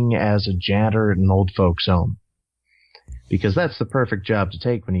working as a janitor at an old folks' home. Because that's the perfect job to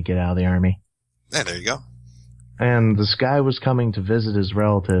take when you get out of the Army. Yeah, there you go. And this guy was coming to visit his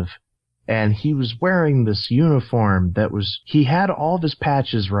relative. And he was wearing this uniform he had all of his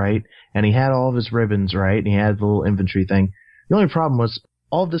patches right, and he had all of his ribbons right, and he had the little infantry thing. The only problem was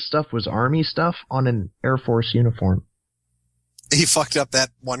all of this stuff was Army stuff on an Air Force uniform. He fucked up that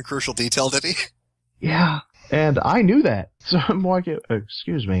one crucial detail, did he? Yeah, and I knew that. So I'm walking,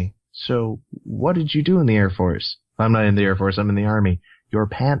 excuse me, so what did you do in the Air Force? I'm not in the Air Force, I'm in the Army. Your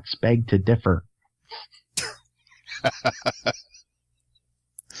pants beg to differ.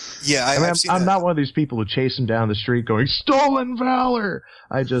 Yeah, I'm not one of these people who chase him down the street going, "Stolen Valor!"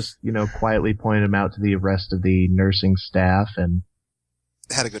 I just, quietly point him out to the rest of the nursing staff and...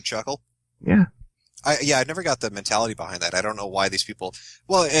 Had a good chuckle? Yeah. I never got the mentality behind that. I don't know why these people...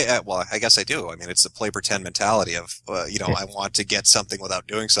 Well, I guess I do. I mean, it's the play-pretend mentality of, I want to get something without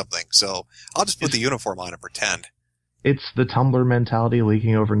doing something. So I'll just put the uniform on and pretend. It's the Tumblr mentality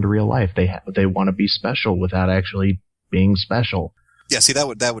leaking over into real life. They want to be special without actually being special. Yeah, see,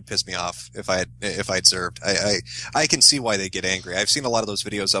 that would piss me off if I'd served. I can see why they get angry. I've seen a lot of those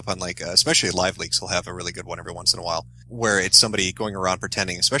videos up on especially Live Leaks will have a really good one every once in a while where it's somebody going around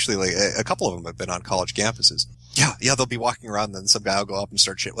pretending, especially a couple of them have been on college campuses. Yeah, they'll be walking around and then some guy will go up and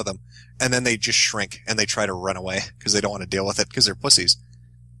start shit with them. And then they just shrink and they try to run away because they don't want to deal with it because they're pussies.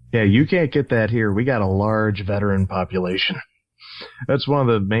 Yeah, you can't get that here. We got a large veteran population. That's one of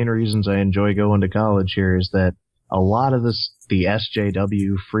the main reasons I enjoy going to college here is that a lot of the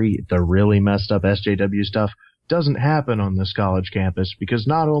SJW the really messed up SJW stuff doesn't happen on this college campus because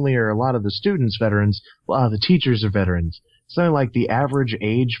not only are a lot of the students veterans, a lot of the teachers are veterans. Something like the average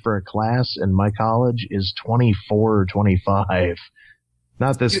age for a class in my college is 24 or 25.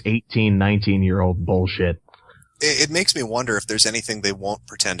 Not this 18, 19-year-old bullshit. It makes me wonder if there's anything they won't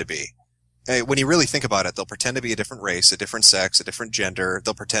pretend to be. When you really think about it, they'll pretend to be a different race, a different sex, a different gender.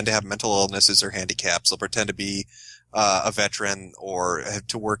 They'll pretend to have mental illnesses or handicaps. They'll pretend to be a veteran or have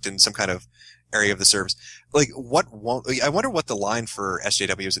to work in some kind of area of the service. I wonder what the line for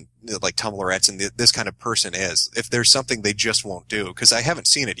SJWs and Tumblrettes and this kind of person is. If there's something they just won't do, because I haven't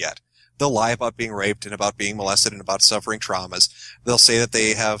seen it yet. They'll lie about being raped and about being molested and about suffering traumas. They'll say that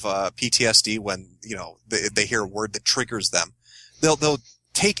they have PTSD when they hear a word that triggers them. They'll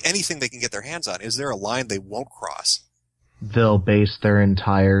take anything they can get their hands on. Is there a line they won't cross? They'll base their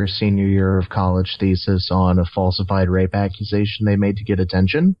entire senior year of college thesis on a falsified rape accusation they made to get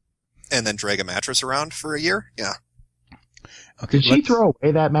attention. And then drag a mattress around for a year? Yeah. Okay, did she throw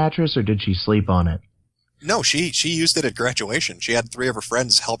away that mattress or did she sleep on it? No, she used it at graduation. She had 3 of her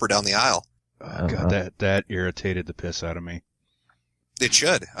friends help her down the aisle. Oh, God, that irritated the piss out of me. It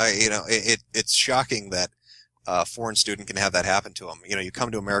should. It's shocking that a foreign student can have that happen to them. You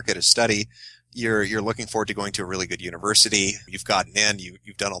come to America to study. You're looking forward to going to a really good university. You've gotten in.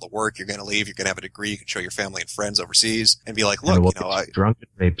 You've done all the work. You're going to leave. You're going to have a degree. You can show your family and friends overseas and be like, look, drunk and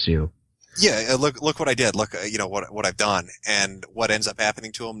rapes you. Yeah, look what I did. Look, what I've done, and what ends up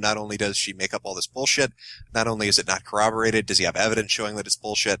happening to him. Not only does she make up all this bullshit, not only is it not corroborated, does he have evidence showing that it's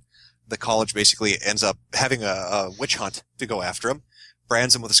bullshit. The college basically ends up having a witch hunt to go after him,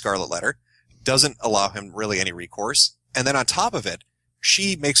 brands him with a scarlet letter, doesn't allow him really any recourse, and then on top of it,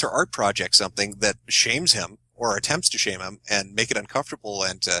 she makes her art project something that shames him or attempts to shame him and make it uncomfortable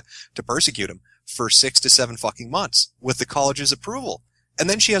and to persecute him for 6 to 7 fucking months with the college's approval. And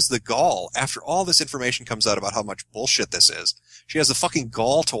then she has the gall, after all this information comes out about how much bullshit this is, she has the fucking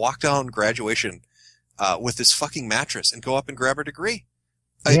gall to walk down graduation with this fucking mattress and go up and grab her degree.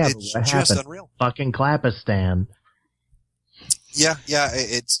 Yeah, it's just unreal. Fucking Clapistan. Yeah,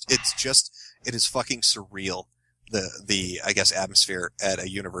 it is fucking surreal, the I guess, atmosphere at a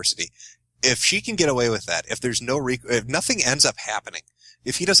university. If she can get away with that, if there's no if nothing ends up happening,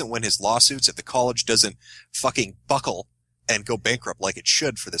 if he doesn't win his lawsuits, if the college doesn't fucking buckle and go bankrupt like it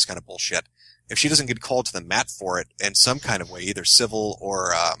should for this kind of bullshit, if she doesn't get called to the mat for it in some kind of way, either civil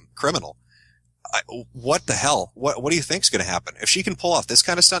or criminal, what the hell? What do you think's going to happen? If she can pull off this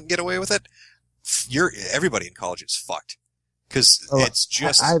kind of stunt and get away with it, everybody in college is fucked. Because it's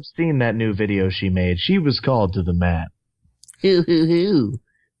just... I've seen that new video she made. She was called to the mat. Hoo hoo hoo.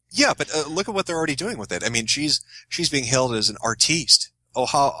 Yeah, but look at what they're already doing with it. I mean, she's being hailed as an artiste. Oh,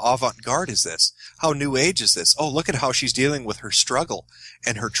 how avant-garde is this? How new age is this? Oh, look at how she's dealing with her struggle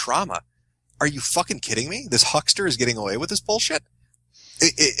and her trauma. Are you fucking kidding me? This huckster is getting away with this bullshit?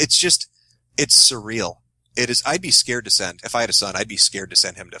 It's just... It's surreal. It is. I'd be scared to send, if I had a son, I'd be scared to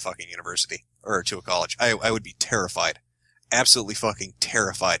send him to fucking university or to a college. I would be terrified. Absolutely fucking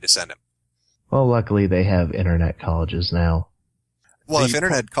terrified to send him. Well, luckily they have internet colleges now. Well, if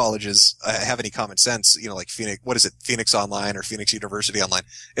internet colleges have any common sense, like Phoenix Online or Phoenix University Online,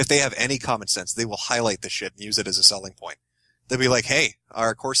 if they have any common sense, they will highlight the shit and use it as a selling point. They'll be like, hey,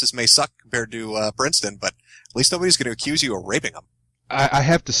 our courses may suck compared to Princeton, but at least nobody's going to accuse you of raping them. I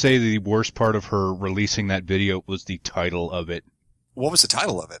have to say the worst part of her releasing that video was the title of it. What was the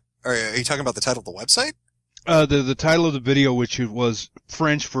title of it? Are you talking about the title of the website? The title of the video, which was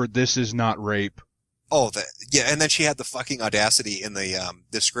French for "This is not rape." Oh, yeah, and then she had the fucking audacity in the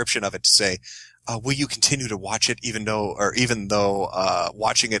description of it to say, "Will you continue to watch it even though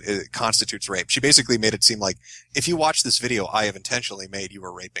watching it constitutes rape?" She basically made it seem like, if you watch this video I have intentionally made, you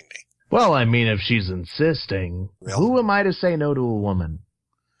are raping me. Well, I mean, if she's insisting, who am I to say no to a woman?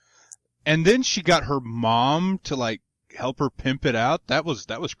 And then she got her mom to help her pimp it out. That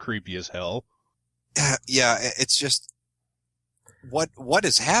was creepy as hell. Yeah, it's just what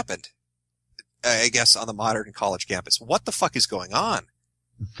has happened? I guess on the modern college campus, what the fuck is going on?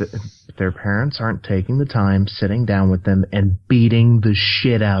 Their parents aren't taking the time, sitting down with them, and beating the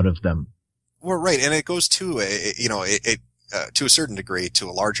shit out of them. Well, right, and it goes to to a certain degree, to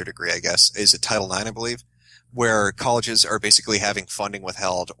a larger degree, I guess, is it Title IX, I believe, where colleges are basically having funding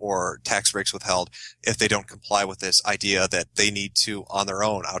withheld or tax breaks withheld if they don't comply with this idea that they need to, on their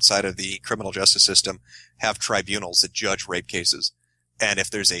own, outside of the criminal justice system, have tribunals that judge rape cases. And if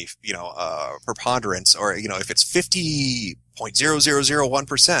there's a preponderance, or, if it's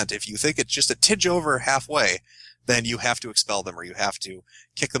 50.0001%, if you think it's just a tidge over halfway, then you have to expel them, or you have to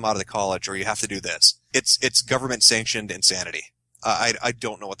kick them out of the college, or you have to do this. It's government sanctioned insanity. I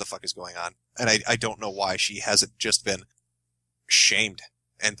don't know what the fuck is going on. And I don't know why she hasn't just been shamed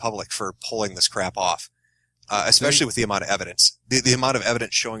in public for pulling this crap off. Especially with the amount of evidence. The amount of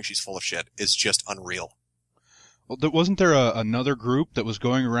evidence showing she's full of shit is just unreal. Well, wasn't there another group that was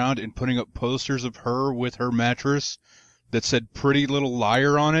going around and putting up posters of her with her mattress that said "Pretty Little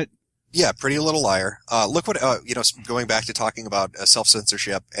Liar" on it? Yeah, Pretty Little Liar. Look what, going back to talking about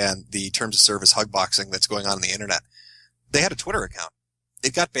self-censorship and the terms of service hug boxing that's going on the internet. They had a Twitter account.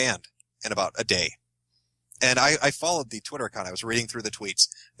 It got banned in about a day. And I followed the Twitter account. I was reading through the tweets.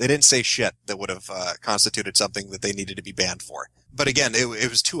 They didn't say shit that would have constituted something that they needed to be banned for. But again, it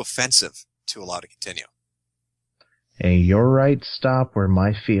was too offensive to allow to continue. Hey, your rights stop where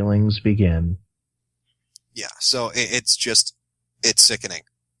my feelings begin. Yeah, so it's sickening.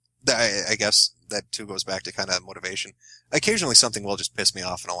 I guess that too goes back to kind of motivation. Occasionally something will just piss me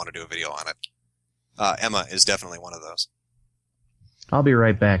off and I want to do a video on it. Emma is definitely one of those. I'll be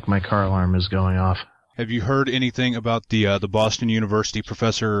right back. My car alarm is going off. Have you heard anything about the Boston University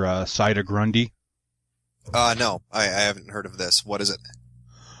professor, Saida Grundy? No, I haven't heard of this. What is it?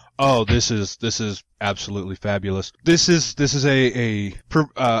 Oh, this is absolutely fabulous. This is a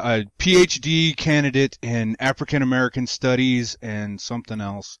PhD candidate in African American studies and something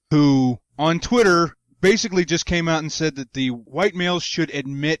else, who on Twitter basically just came out and said that the white males should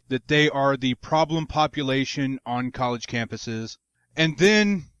admit that they are the problem population on college campuses. And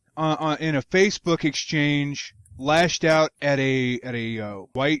then in a Facebook exchange, lashed out at a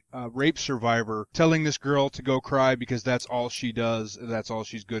white rape survivor, telling this girl to go cry because that's all she does, that's all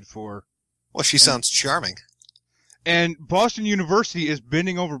she's good for. Well, she sounds charming. And Boston University is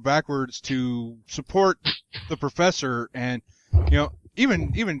bending over backwards to support the professor, and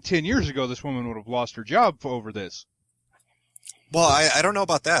even 10 years ago, this woman would have lost her job over this. Well, I don't know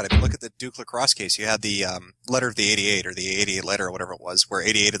about that. I mean, look at the Duke lacrosse case. You had the letter of the 88, or the 88 letter, or whatever it was, where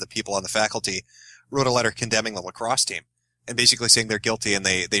 88 of the people on the faculty wrote a letter condemning the lacrosse team and basically saying they're guilty and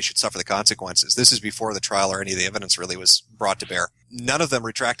they should suffer the consequences. This is before the trial or any of the evidence really was brought to bear. None of them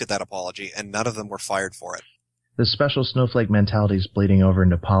retracted that apology, and none of them were fired for it. The special snowflake mentality is bleeding over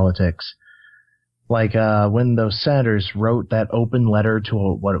into politics. Like when those senators wrote that open letter to,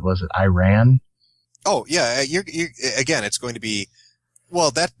 what was it, Iran? Oh, yeah. Again, it's going to be,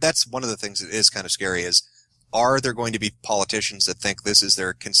 well, that's one of the things that is kind of scary is, are there going to be politicians that think this is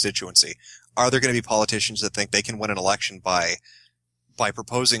their constituency? Are there going to be politicians that think they can win an election by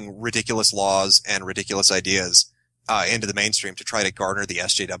proposing ridiculous laws and ridiculous ideas into the mainstream to try to garner the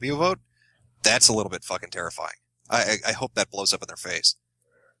SJW vote? That's a little bit fucking terrifying. I hope that blows up in their face.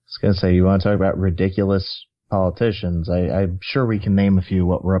 I was going to say, you want to talk about ridiculous politicians? I'm sure we can name a few.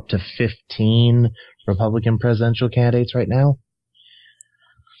 We're up to 15 Republican presidential candidates right now.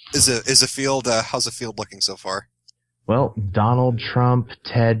 Is the field, how's the field looking so far? Well, Donald Trump,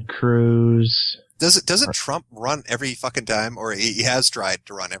 Ted Cruz. Doesn't Trump run every fucking time, or he has tried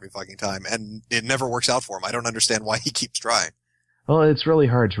to run every fucking time, and it never works out for him? I don't understand why he keeps trying. Well, it's really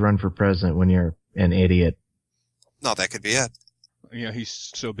hard to run for president when you're an idiot. No, that could be it. Yeah,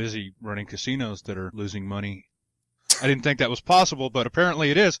 he's so busy running casinos that are losing money. I didn't think that was possible, but apparently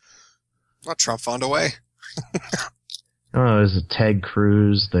it is. Well, Trump found a way. Oh, is it Ted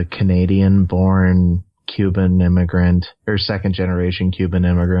Cruz, the Canadian-born Cuban immigrant, or second-generation Cuban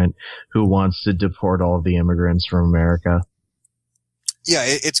immigrant, who wants to deport all of the immigrants from America? Yeah,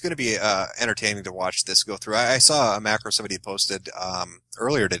 it's going to be entertaining to watch this go through. I saw a macro somebody posted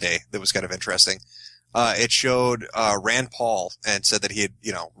earlier today that was kind of interesting. It showed Rand Paul and said that he had,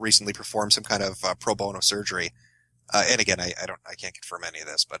 recently performed some kind of pro bono surgery. And again, I can't confirm any of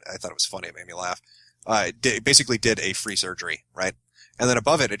this, but I thought it was funny. It made me laugh. Basically did a free surgery, right? And then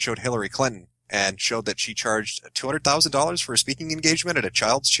above it, it showed Hillary Clinton and showed that she charged $200,000 for a speaking engagement at a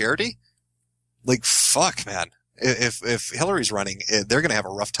child's charity. Like, fuck, man. If Hillary's running, they're going to have a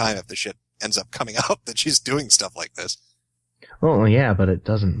rough time if the shit ends up coming out that she's doing stuff like this. Well, yeah, but it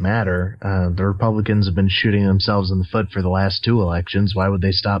doesn't matter. The Republicans have been shooting themselves in the foot for the last 2 elections. Why would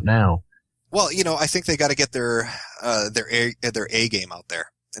they stop now? Well, I think they got to get their A game out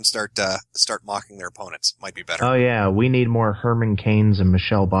there and start mocking their opponents. Might be better. Oh yeah, we need more Herman Cains and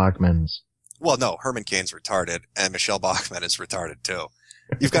Michelle Bachmans. Well, no, Herman Cain's retarded, and Michelle Bachmann is retarded too.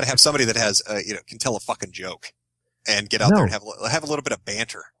 You've got to have somebody that has, can tell a fucking joke, and get out there and have a little bit of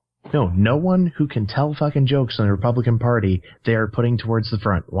banter. No one who can tell fucking jokes in the Republican Party, they are putting towards the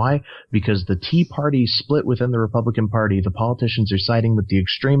front. Why? Because the Tea Party split within the Republican Party. The politicians are siding with the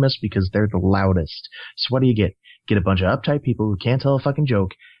extremists because they're the loudest. So what do you get? Get a bunch of uptight people who can't tell a fucking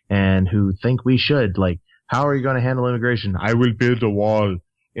joke and who think we should. Like, how are you going to handle immigration? I will build a wall.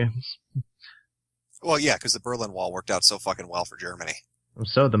 Yeah. Well, yeah, because the Berlin Wall worked out so fucking well for Germany.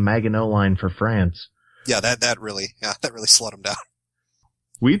 So the Maginot Line for France. Yeah, that really slowed them down.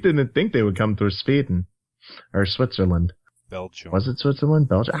 We didn't think they would come through Sweden. Or Switzerland. Belgium. Was it Switzerland?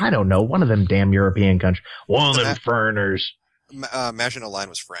 Belgium? I don't know. One of them damn European countries. One of them foreigners. Maginot Line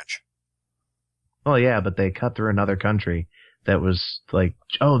was French. Well, yeah, but they cut through another country that was like,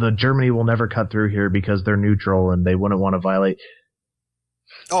 the Germany will never cut through here because they're neutral and they wouldn't want to violate.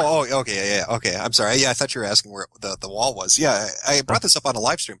 Oh, okay, yeah, okay. I'm sorry. Yeah, I thought you were asking where the wall was. Yeah, I brought this up on a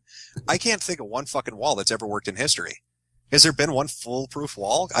live stream. I can't think of one fucking wall that's ever worked in history. Has there been one foolproof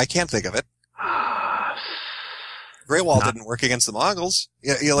wall? I can't think of it. Great Wall didn't work against the Mongols.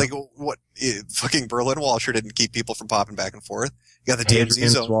 Yeah, like what? Fucking Berlin Wall sure didn't keep people from popping back and forth. You got the DMZ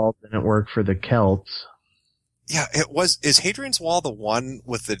zone. Wall didn't work for the Celts. Yeah, it was. Is Hadrian's Wall the one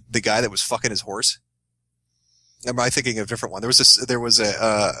with the guy that was fucking his horse? Am I thinking of a different one? There was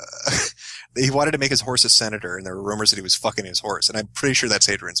a he wanted to make his horse a senator, and there were rumors that he was fucking his horse, and I'm pretty sure that's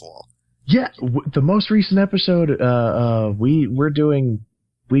Hadrian's Wall. Yeah, the most recent episode,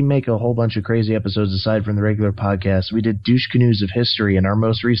 we make a whole bunch of crazy episodes aside from the regular podcast. We did Douchecanoes of history, and our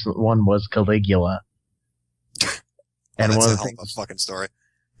most recent one was Caligula. And one of the things, a fucking story.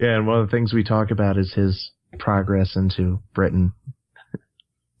 Yeah, and one of the things we talk about is his progress into Britain.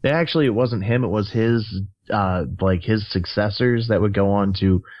 Actually, it wasn't him; it was his his successors that would go on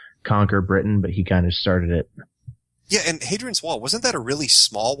to conquer Britain, but he kind of started it. Yeah, and Hadrian's Wall, wasn't that a really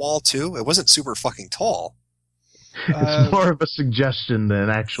small wall, too? It wasn't super fucking tall. It's more of a suggestion than an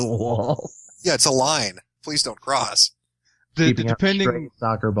actual wall. Yeah, it's a line. Please don't cross. Keeping out straight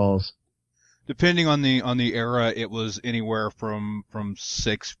soccer balls. Depending on the era, it was anywhere from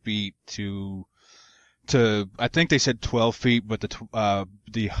 6 feet to I think they said 12 feet, but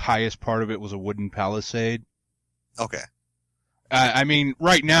the highest part of it was a wooden palisade. Okay. I mean,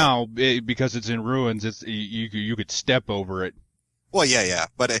 right now, because it's in ruins, you could step over it. Well, yeah,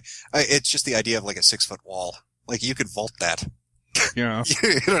 but it's just the idea of like a 6-foot wall. Like you could vault that. You know.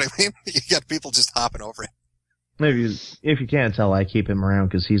 You know what I mean? You got people just hopping over it. If you can't tell, I keep him around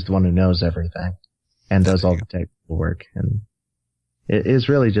because he's the one who knows everything and does all the technical work, and it is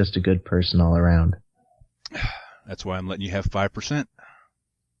really just a good person all around. That's why I'm letting you have 5%.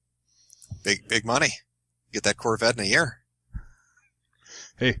 Big money. Get that Corvette in a year.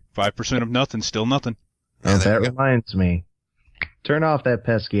 Hey, 5% of nothing, still nothing. Oh, that reminds me. Turn off that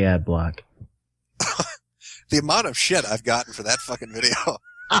pesky ad block. The amount of shit I've gotten for that fucking video.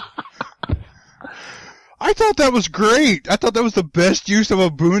 I thought that was great. I thought that was the best use of a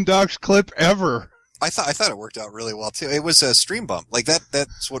Boondocks clip ever. I thought it worked out really well too. It was a stream bump. Like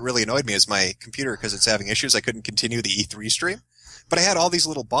that's what really annoyed me is my computer, because it's having issues. I couldn't continue the E3 stream. But I had all these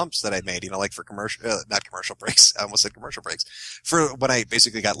little bumps that I made, like for not commercial breaks. I almost said commercial breaks. For when I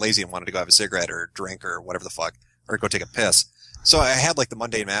basically got lazy and wanted to go have a cigarette or drink or whatever the fuck, or go take a piss. So I had like the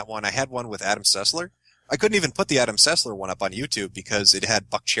Mundane Matt one. I had one with Adam Sessler. I couldn't even put the Adam Sessler one up on YouTube because it had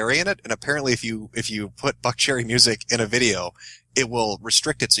Buck Cherry in it. And apparently if you put Buck Cherry music in a video, it will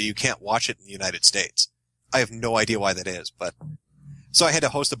restrict it so you can't watch it in the United States. I have no idea why that is, but so I had to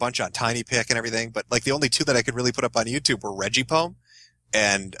host a bunch on TinyPic and everything, but like the only two that I could really put up on YouTube were Reggie Poem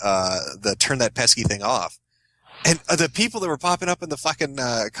and the Turn That Pesky Thing Off. And the people that were popping up in the fucking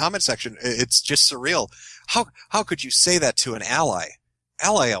comment section, it's just surreal. How could you say that to an ally?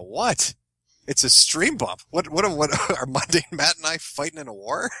 Ally of what? It's a stream bump. What are Mundane Matt and I fighting in a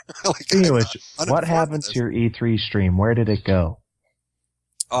war? Like, Anyways, what happened to your E3 stream? Where did it go?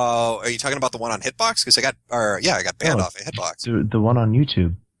 Are you talking about the one on Hitbox? Because I got banned off of Hitbox. The one on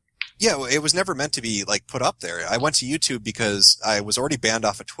YouTube. Yeah, well, it was never meant to be like put up there. I went to YouTube because I was already banned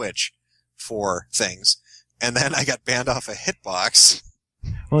off of Twitch for things, and then I got banned off of Hitbox.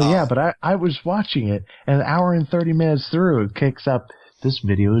 Well, yeah, but I was watching it, and an hour and 30 minutes through, it kicks up, this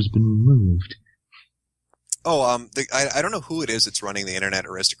video has been removed. Oh, I don't know who it is that's running the Internet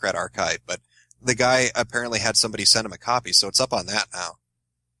Aristocrat archive, but the guy apparently had somebody send him a copy, so it's up on that now.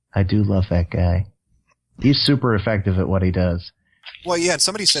 I do love that guy. He's super effective at what he does. Well, yeah, and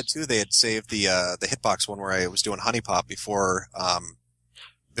somebody said too they had saved the Hitbox one where I was doing Honey Pop before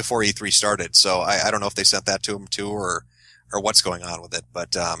E3 started. So I don't know if they sent that to him too or what's going on with it.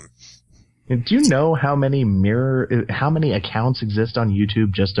 But do you know how many accounts exist on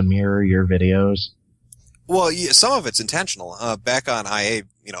YouTube just to mirror your videos? Well, yeah, some of it's intentional. Back on IA,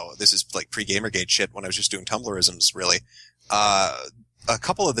 this is like pre-Gamergate shit when I was just doing Tumblrisms, really. A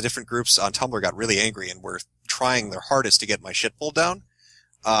couple of the different groups on Tumblr got really angry and were trying their hardest to get my shit pulled down.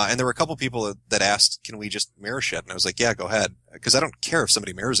 And there were a couple people that asked, can we just mirror shit? And I was like, yeah, go ahead. Because I don't care if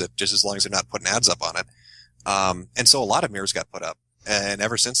somebody mirrors it, just as long as they're not putting ads up on it. And so a lot of mirrors got put up. And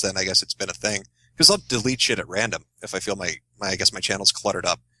ever since then, I guess it's been a thing. Because I'll delete shit at random if I feel my channel's cluttered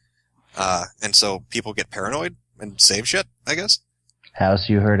up. And so people get paranoid and save shit, I guess. House,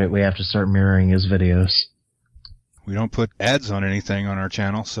 you heard it. We have to start mirroring his videos. We don't put ads on anything on our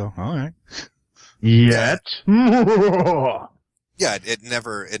channel, so all right. Yet. Yeah, it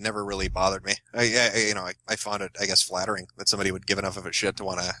never really bothered me. I found it, I guess, flattering that somebody would give enough of a shit to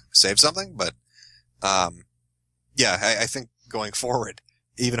want to save something, but I think going forward,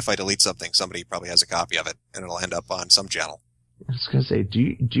 even if I delete something, somebody probably has a copy of it, and it'll end up on some channel. I was gonna say,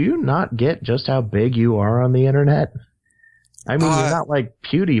 do you not get just how big you are on the internet? I mean, you're not like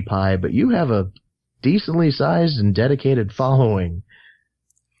PewDiePie, but you have a decently sized and dedicated following.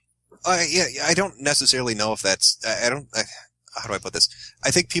 I don't necessarily know if that's. How do I put this? I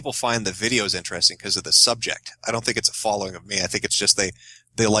think people find the videos interesting because of the subject. I don't think it's a following of me. I think it's just they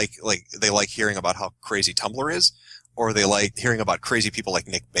like hearing about how crazy Tumblr is, or they like hearing about crazy people like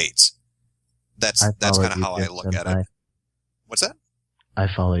Nick Bates. That's kind of how I look at it. What's that? I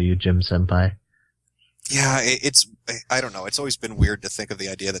follow you, Jim Senpai. Yeah, I don't know. It's always been weird to think of the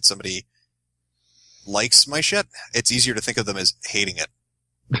idea that somebody likes my shit. It's easier to think of them as hating it.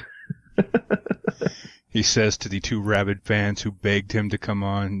 He says to the 2 rabid fans who begged him to come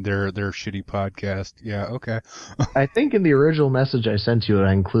on their shitty podcast. Yeah, okay. I think in the original message I sent you,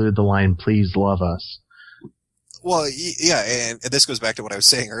 I included the line, please love us. Well, yeah, and this goes back to what I was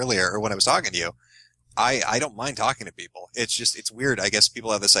saying earlier, or when I was talking to you. I don't mind talking to people. It's weird. I guess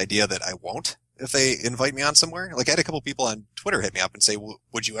people have this idea that I won't if they invite me on somewhere. Like I had a couple people on Twitter hit me up and say,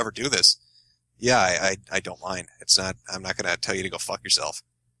 would you ever do this? Yeah, I don't mind. I'm not going to tell you to go fuck yourself.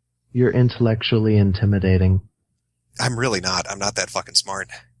 You're intellectually intimidating. I'm really not. I'm not that fucking smart.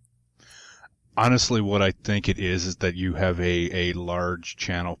 Honestly, what I think it is that you have a large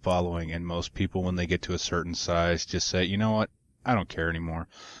channel following, and most people, when they get to a certain size, just say, you know what? I don't care anymore.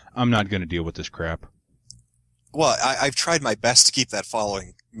 I'm not going to deal with this crap. Well, I've tried my best to keep that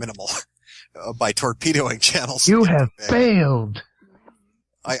following minimal by torpedoing channels. You have failed.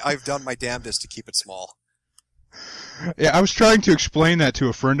 I've done my damnedest to keep it small. Yeah, I was trying to explain that to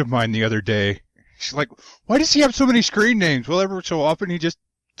a friend of mine the other day. She's like, why does he have so many screen names? Well, every so often he just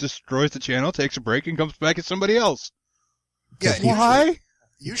destroys the channel, takes a break, and comes back as somebody else. Yeah, why?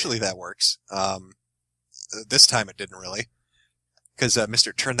 Usually that works. This time it didn't really. Because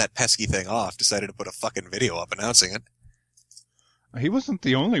Mr. Turn That Pesky Thing Off decided to put a fucking video up announcing it. He wasn't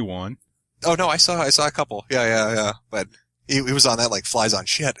the only one. Oh, no, I saw a couple. Yeah. But he was on that like flies on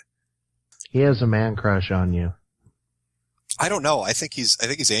shit. He has a man crush on you. I don't know. I think he's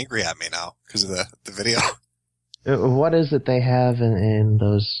angry at me now because of the video. What is it they have in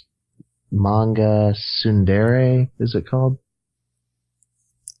those manga tsundere? Is it called?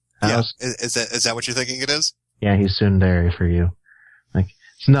 Yeah. Is that what you're thinking it is? Yeah, he's tsundere for you. Like,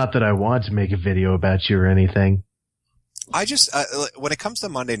 it's not that I want to make a video about you or anything. I just when it comes to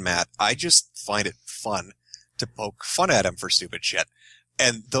Mundane Matt, I just find it fun to poke fun at him for stupid shit.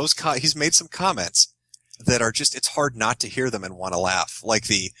 And he's made some comments that are just, it's hard not to hear them and want to laugh. Like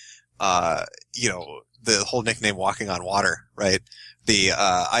the whole nickname Walking on Water, right?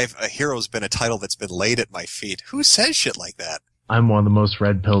 A hero's been a title that's been laid at my feet. Who says shit like that? I'm one of the most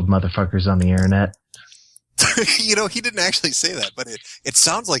red-pilled motherfuckers on the internet. He didn't actually say that, but it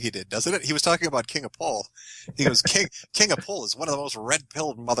sounds like he did, doesn't it? He was talking about King of Pole. He goes, King of Pole is one of the most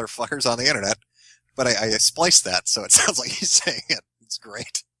red-pilled motherfuckers on the internet. But I spliced that, so it sounds like he's saying it. It's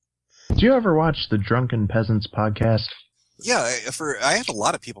great. Do you ever watch the Drunken Peasants podcast? Yeah, I have a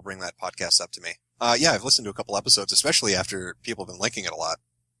lot of people bring that podcast up to me. Yeah, I've listened to a couple episodes, especially after people have been linking it a lot.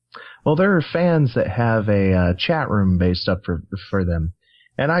 Well, there are fans that have a chat room based up for them.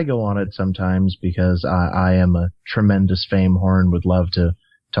 And I go on it sometimes because I am a tremendous fame whore and would love to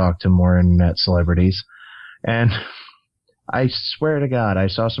talk to more internet celebrities. And I swear to God, I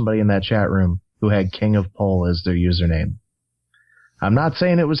saw somebody in that chat room who had King of Pole as their username. I'm not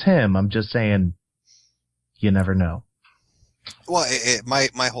saying it was him. I'm just saying you never know. Well,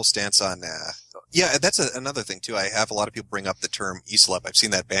 my whole stance on that's another thing too. I have a lot of people bring up the term e-celeb. I've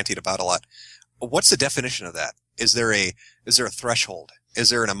seen that bandied about a lot. What's the definition of that? Is there a threshold? Is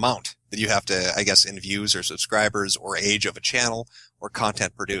there an amount that you have to, I guess, in views or subscribers or age of a channel or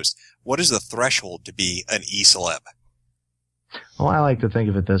content produced? What is the threshold to be an e-celeb? Well, I like to think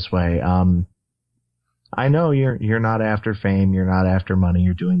of it this way. I know you're not after fame, you're not after money,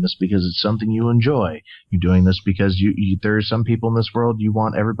 you're doing this because it's something you enjoy. You're doing this because there are some people in this world you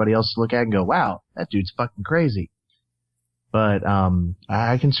want everybody else to look at and go, wow, that dude's fucking crazy. But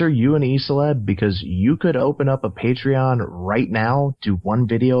I consider you an e-celeb because you could open up a Patreon right now, do one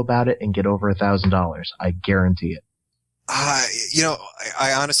video about it, and get over $1,000. I guarantee it. I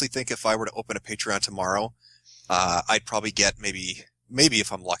honestly think if I were to open a Patreon tomorrow, I'd probably get maybe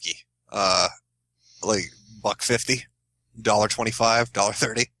if I'm lucky, like $1.50, $1.25,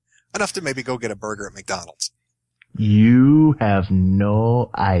 $1.30, enough to maybe go get a burger at McDonald's. You have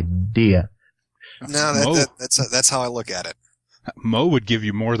no idea. No, that's how I look at it. Mo would give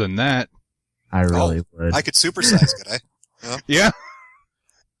you more than that. I really would. I could supersize, could I? Yeah.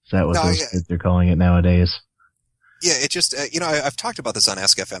 Is that what those kids are calling it nowadays? Yeah, it just, I've talked about this on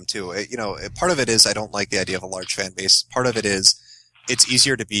Ask FM too. Part of it is I don't like the idea of a large fan base. Part of it is it's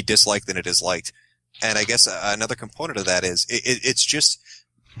easier to be disliked than it is liked. And I guess another component of that is it's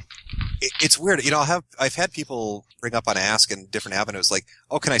weird. I've had people bring up on Ask in different avenues like,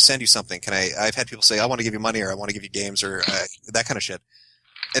 oh, can I send you something? I've had people say, I want to give you money or I want to give you games or that kind of shit.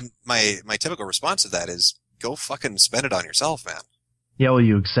 And my typical response to that is, go fucking spend it on yourself, man. Yeah, well,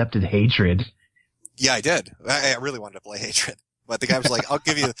 you accepted hatred. Yeah, I did. I really wanted to play Hatred. But the guy was like, I'll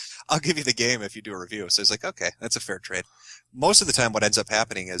give you the game if you do a review. So he's like, okay, that's a fair trade. Most of the time what ends up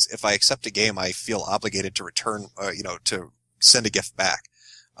happening is if I accept a game, I feel obligated to return, to send a gift back.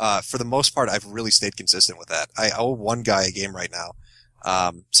 For the most part, I've really stayed consistent with that. I owe one guy a game right now.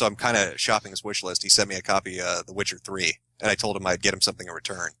 So I'm kind of shopping his wish list. He sent me a copy of The Witcher 3 and I told him I'd get him something in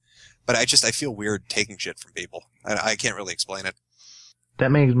return. But I feel weird taking shit from people. I can't really explain it. That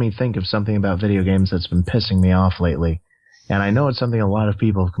makes me think of something about video games that's been pissing me off lately. And I know it's something a lot of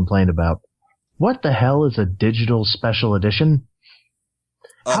people have complained about. What the hell is a digital special edition?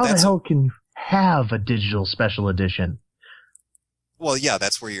 How the hell can you have a digital special edition? Well, yeah,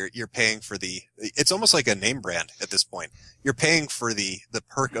 that's where you're paying for it's almost like a name brand at this point. You're paying for the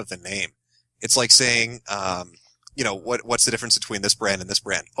perk of the name. It's like saying, what's the difference between this brand and this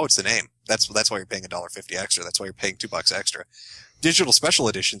brand? Oh, it's the name. That's why you're paying $1.50 extra. That's why you're paying $2 extra. Digital special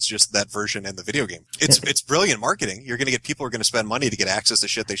edition's just that version in the video game. It's brilliant marketing. You're going to get people who are going to spend money to get access to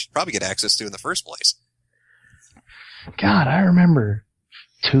shit they should probably get access to in the first place. God, I remember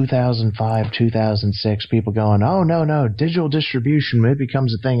 2005, 2006, people going, oh, no, digital distribution, when it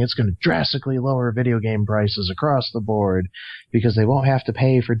becomes a thing, it's going to drastically lower video game prices across the board because they won't have to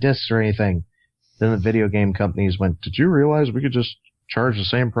pay for discs or anything. Then the video game companies went, did you realize we could just charge the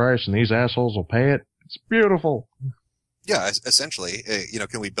same price and these assholes will pay it? It's beautiful. Yeah, essentially,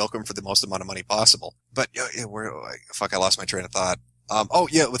 can we bilk them for the most amount of money possible? But I lost my train of thought.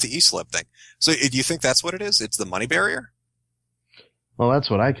 With the e-slip thing. So do you think that's what it is? It's the money barrier? Well,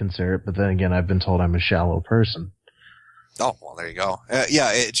 that's what I consider it, but then again, I've been told I'm a shallow person. Oh, well, there you go.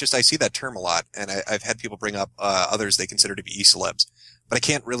 It's just I see that term a lot, and I've had people bring up others they consider to be e-celebs, but I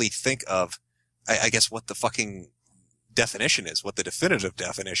can't really think of, I guess, what the fucking definition is, what the definitive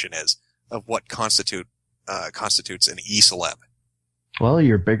definition is of what constitutes an e-celeb. Well,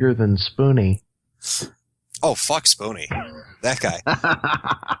 you're bigger than Spoonie. Oh, fuck Spoonie. That guy.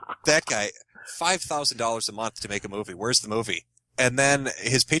 That guy. $5,000 a month to make a movie. Where's the movie? And then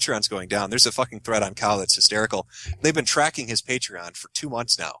his Patreon's going down. There's a fucking thread on Kyle that's hysterical. They've been tracking his Patreon for 2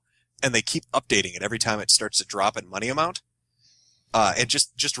 months now, and they keep updating it every time it starts to drop in money amount. And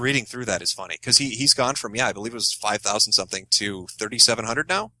just reading through that is funny, because he's gone from, I believe it was 5,000 something to 3,700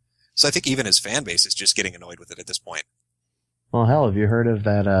 now. So I think even his fan base is just getting annoyed with it at this point. Well, hell, have you heard of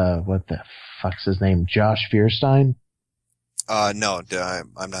that, what the fuck's his name, Josh Fierstein? No,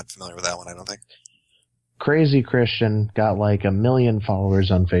 I'm not familiar with that one, I don't think. Crazy Christian, got like 1 million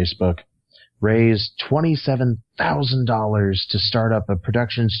followers on Facebook, raised $27,000 to start up a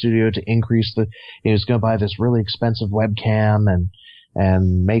production studio to increase he was going to buy this really expensive webcam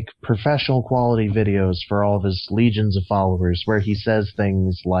and make professional quality videos for all of his legions of followers, where he says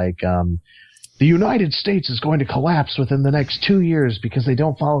things like, the United States is going to collapse within the next 2 years because they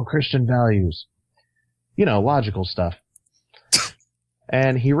don't follow Christian values. Logical stuff.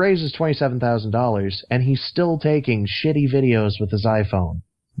 And he raises $27,000, and he's still taking shitty videos with his iPhone.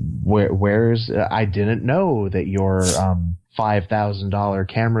 I didn't know that your $5,000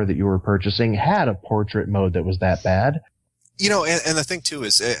 camera that you were purchasing had a portrait mode that was that bad. And the thing too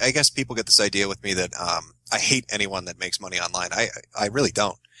is, I guess people get this idea with me that I hate anyone that makes money online. I really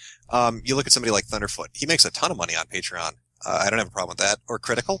don't. You look at somebody like Thunderfoot. He makes a ton of money on Patreon. I don't have a problem with that. Or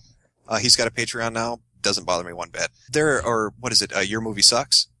Critical. He's got a Patreon now. Doesn't bother me one bit. Your Movie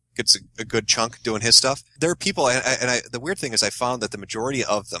Sucks? Gets a good chunk doing his stuff. There are people, the weird thing is I found that the majority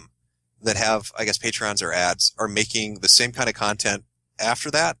of them that have, I guess, Patreons or ads are making the same kind of content after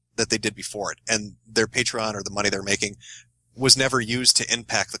that they did before it. And their Patreon or the money they're making was never used to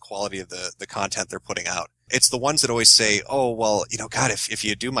impact the quality of the content they're putting out. It's the ones that always say, oh, well, God, if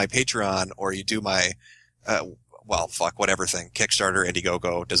you do my Patreon or you do my, whatever thing, Kickstarter,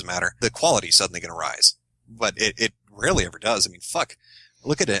 Indiegogo, doesn't matter. The quality's suddenly going to rise. But it rarely ever does. I mean, fuck.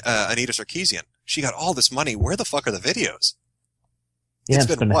 Look at Anita Sarkeesian. She got all this money. Where the fuck are the videos? Yeah,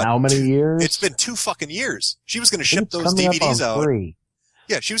 it's been how many years? It's been 2 fucking years. She was going to ship those DVDs out. Free.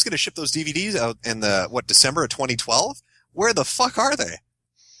 Yeah, she was going to ship those DVDs out in December of 2012? Where the fuck are they?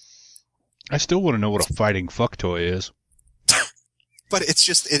 I still want to know what a fighting fuck toy is. But it's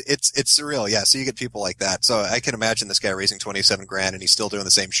just, it's surreal. Yeah. So you get people like that. So I can imagine this guy raising $27,000 and he's still doing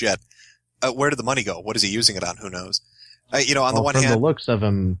the same shit. Where did the money go? What is he using it on? Who knows? On the one hand, from the looks of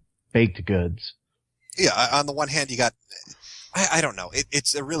him, baked goods. Yeah. On the one hand, you got, I don't know.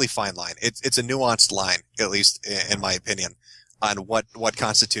 It's a really fine line. It's a nuanced line, at least in my opinion, on what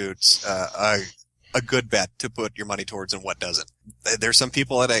constitutes, a good bet to put your money towards and what doesn't. There's some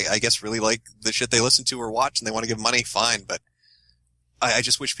people that I guess really like the shit they listen to or watch and they want to give money, fine, but I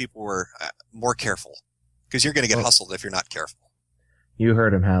just wish people were more careful, because you're going to get hustled if you're not careful. You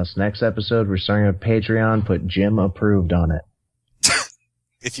heard him, House. Next episode, we're starting a Patreon, put Jim approved on it.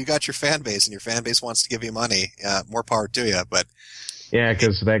 If you got your fan base and your fan base wants to give you money, more power to you, but... Yeah,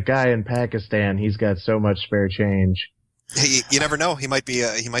 because that guy in Pakistan, he's got so much spare change. You never know. He might be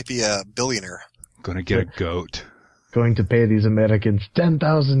a billionaire. Gonna get a goat. Going to pay these Americans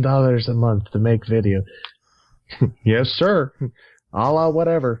 $10,000 a month to make video. Yes, sir. A la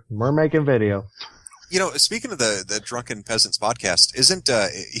whatever. We're making video. Speaking of the Drunken Peasants podcast, isn't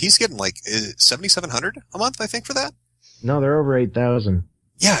he's getting like $7,700 a month, I think, for that? No, they're over 8,000.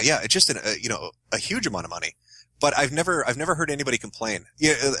 Yeah, it's just a huge amount of money. But I've never heard anybody complain.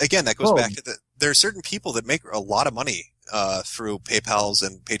 Yeah, again, that goes back to there are certain people that make a lot of money through PayPals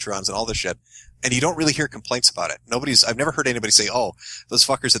and Patreons and all this shit, and you don't really hear complaints about it. I've never heard anybody say, "Oh, those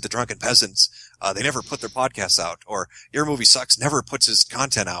fuckers at the Drunken Peasants, they never put their podcasts out," or "Your Movie Sucks never puts his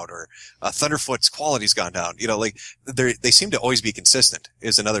content out," or "Thunderfoot's quality's gone down." Like they seem to always be consistent.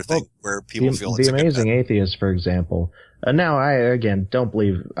 Is another thing where people feel it's the Amazing Atheist, for example. Now, I, again, don't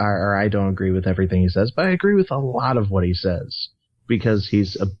believe, or I don't agree with everything he says, but I agree with a lot of what he says, because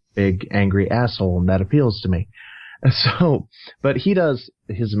he's a big, angry asshole, and that appeals to me. So, but he does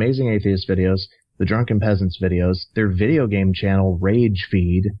his Amazing Atheist videos, the Drunken Peasants videos, their video game channel, Rage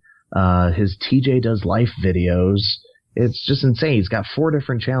Feed, his TJ Does Life videos. It's just insane. He's got 4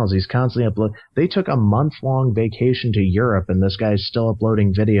 different channels. He's constantly uploading. They took a month-long vacation to Europe, and this guy's still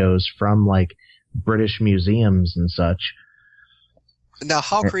uploading videos from, like, British museums and such. Now,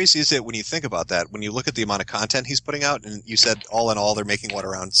 how crazy is it when you think about that? When you look at the amount of content he's putting out, and you said all in all they're making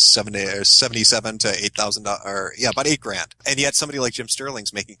around $77,000 to $8,000, or about $8,000, and yet somebody like Jim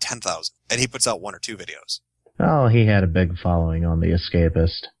Sterling's making $10,000, and he puts out 1 or 2 videos. Oh, he had a big following on The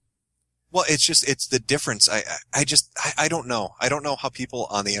Escapist. Well, it's the difference. I don't know. I don't know how people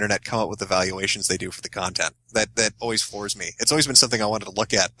on the internet come up with the valuations they do for the content. That always floors me. It's always been something I wanted to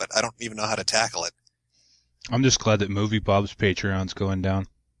look at, but I don't even know how to tackle it. I'm just glad that Movie Bob's Patreon's going down.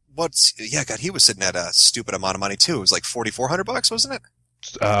 God, he was sitting at a stupid amount of money too. It was like $4,400, wasn't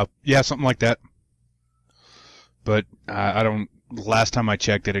it? Yeah, something like that. But I don't. Last time I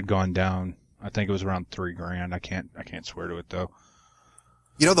checked, it had gone down. I think it was around $3,000. I can't swear to it though.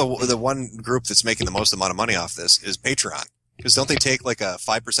 You know, the one group that's making the most amount of money off this is Patreon. Because don't they take like a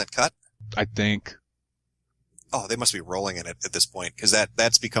 5% cut? I think. Oh, they must be rolling in it at this point, because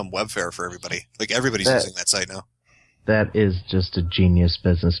that's become webfare for everybody. Like, everybody's using that site now. That is just a genius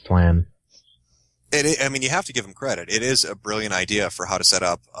business plan. I mean, you have to give him credit. It is a brilliant idea for how to set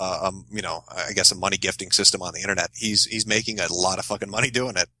up, I guess a money gifting system on the internet. He's making a lot of fucking money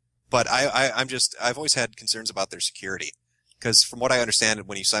doing it. But I've always had concerns about their security. Because from what I understand,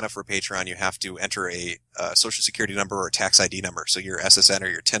 when you sign up for Patreon, you have to enter a social security number or a tax ID number, so your SSN or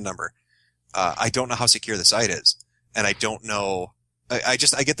your TIN number. I don't know how secure the site is, and I don't know. I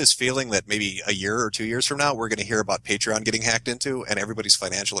get this feeling that maybe a year or 2 years from now, we're going to hear about Patreon getting hacked into and everybody's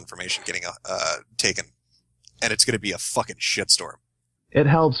financial information getting taken, and it's going to be a fucking shitstorm. It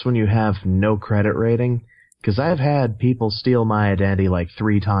helps when you have no credit rating, because I've had people steal my identity like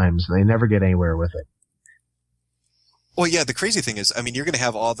 3 times, and they never get anywhere with it. Well, yeah, the crazy thing is, I mean, you're going to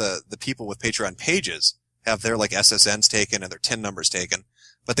have all the people with Patreon pages have their like SSNs taken and their TIN numbers taken,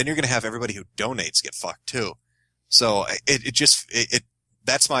 but then you're going to have everybody who donates get fucked too. So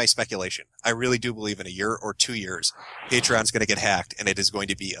that's my speculation. I really do believe in a year or 2 years, Patreon's going to get hacked, and it is going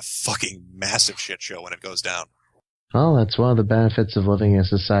to be a fucking massive shit show when it goes down. Well, that's one of the benefits of living in a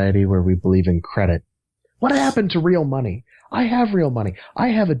society where we believe in credit. What happened to real money? I have real money. I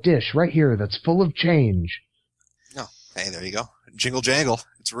have a dish right here that's full of change. Hey, there you go. Jingle jangle.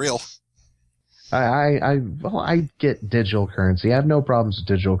 It's real. I get digital currency. I have no problems with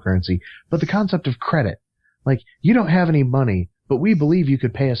digital currency. But the concept of credit, like, you don't have any money, but we believe you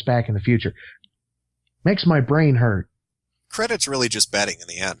could pay us back in the future, makes my brain hurt. Credit's really just betting in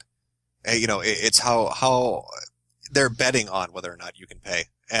the end. It's how they're betting on whether or not you can pay.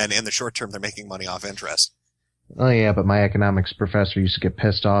 And in the short term, they're making money off interest. Oh, yeah, but my economics professor used to get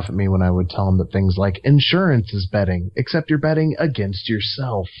pissed off at me when I would tell him that things like insurance is betting, except you're betting against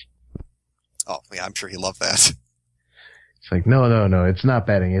yourself. Oh, yeah, I'm sure he loved that. It's like, no, it's not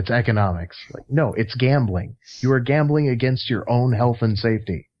betting, it's economics. Like, no, it's gambling. You are gambling against your own health and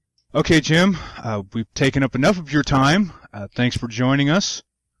safety. Okay, Jim, we've taken up enough of your time. Thanks for joining us.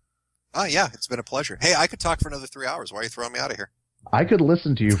 Oh, yeah, it's been a pleasure. Hey, I could talk for another 3 hours. Why are you throwing me out of here? I could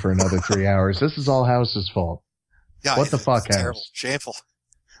listen to you for another 3 hours. This is all House's fault. Yeah, what the fuck, terrible, House? Shameful.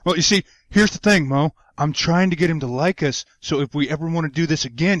 Well, you see, here's the thing, Mo. I'm trying to get him to like us, so if we ever want to do this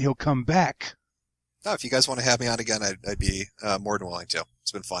again, he'll come back. No, if you guys want to have me on again, I'd be more than willing to.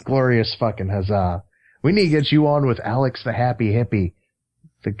 It's been fun. Glorious fucking huzzah. We need to get you on with Alex the Happy Hippie.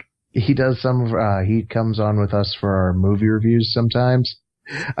 He comes on with us for our movie reviews sometimes.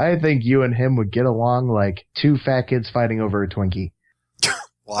 I think you and him would get along like 2 fat kids fighting over a Twinkie.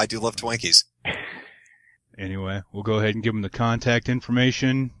 Well, I do love Twinkies. Anyway, we'll go ahead and give him the contact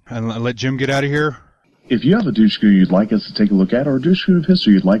information and let Jim get out of here. If you have a douche canoe you'd like us to take a look at, or a douche canoe of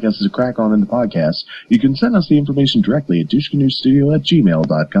history you'd like us to crack on in the podcast, you can send us the information directly at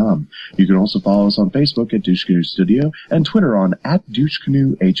douchecanoestudio@gmail.com. You can also follow us on Facebook at Douche Canoe Studio and Twitter on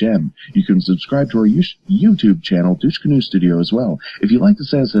 @DoucheCanoeHM. You can subscribe to our YouTube channel, Douche Canoe Studio, as well. If you'd like to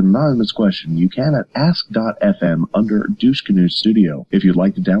send us an anonymous question, you can at ask.fm under Douche Canoe Studio. If you'd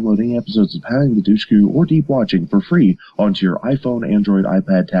like to download any episodes of Paddling the Douche Canoe or Deep Watching for free onto your iPhone, Android,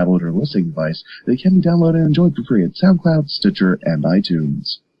 iPad, tablet, or listening device, they can be downloaded and enjoyed for free at SoundCloud, Stitcher, and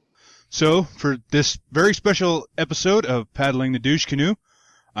iTunes. So, for this very special episode of Paddling the Douche Canoe,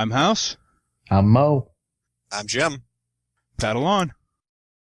 I'm House. I'm Mo. I'm Jim. Paddle on.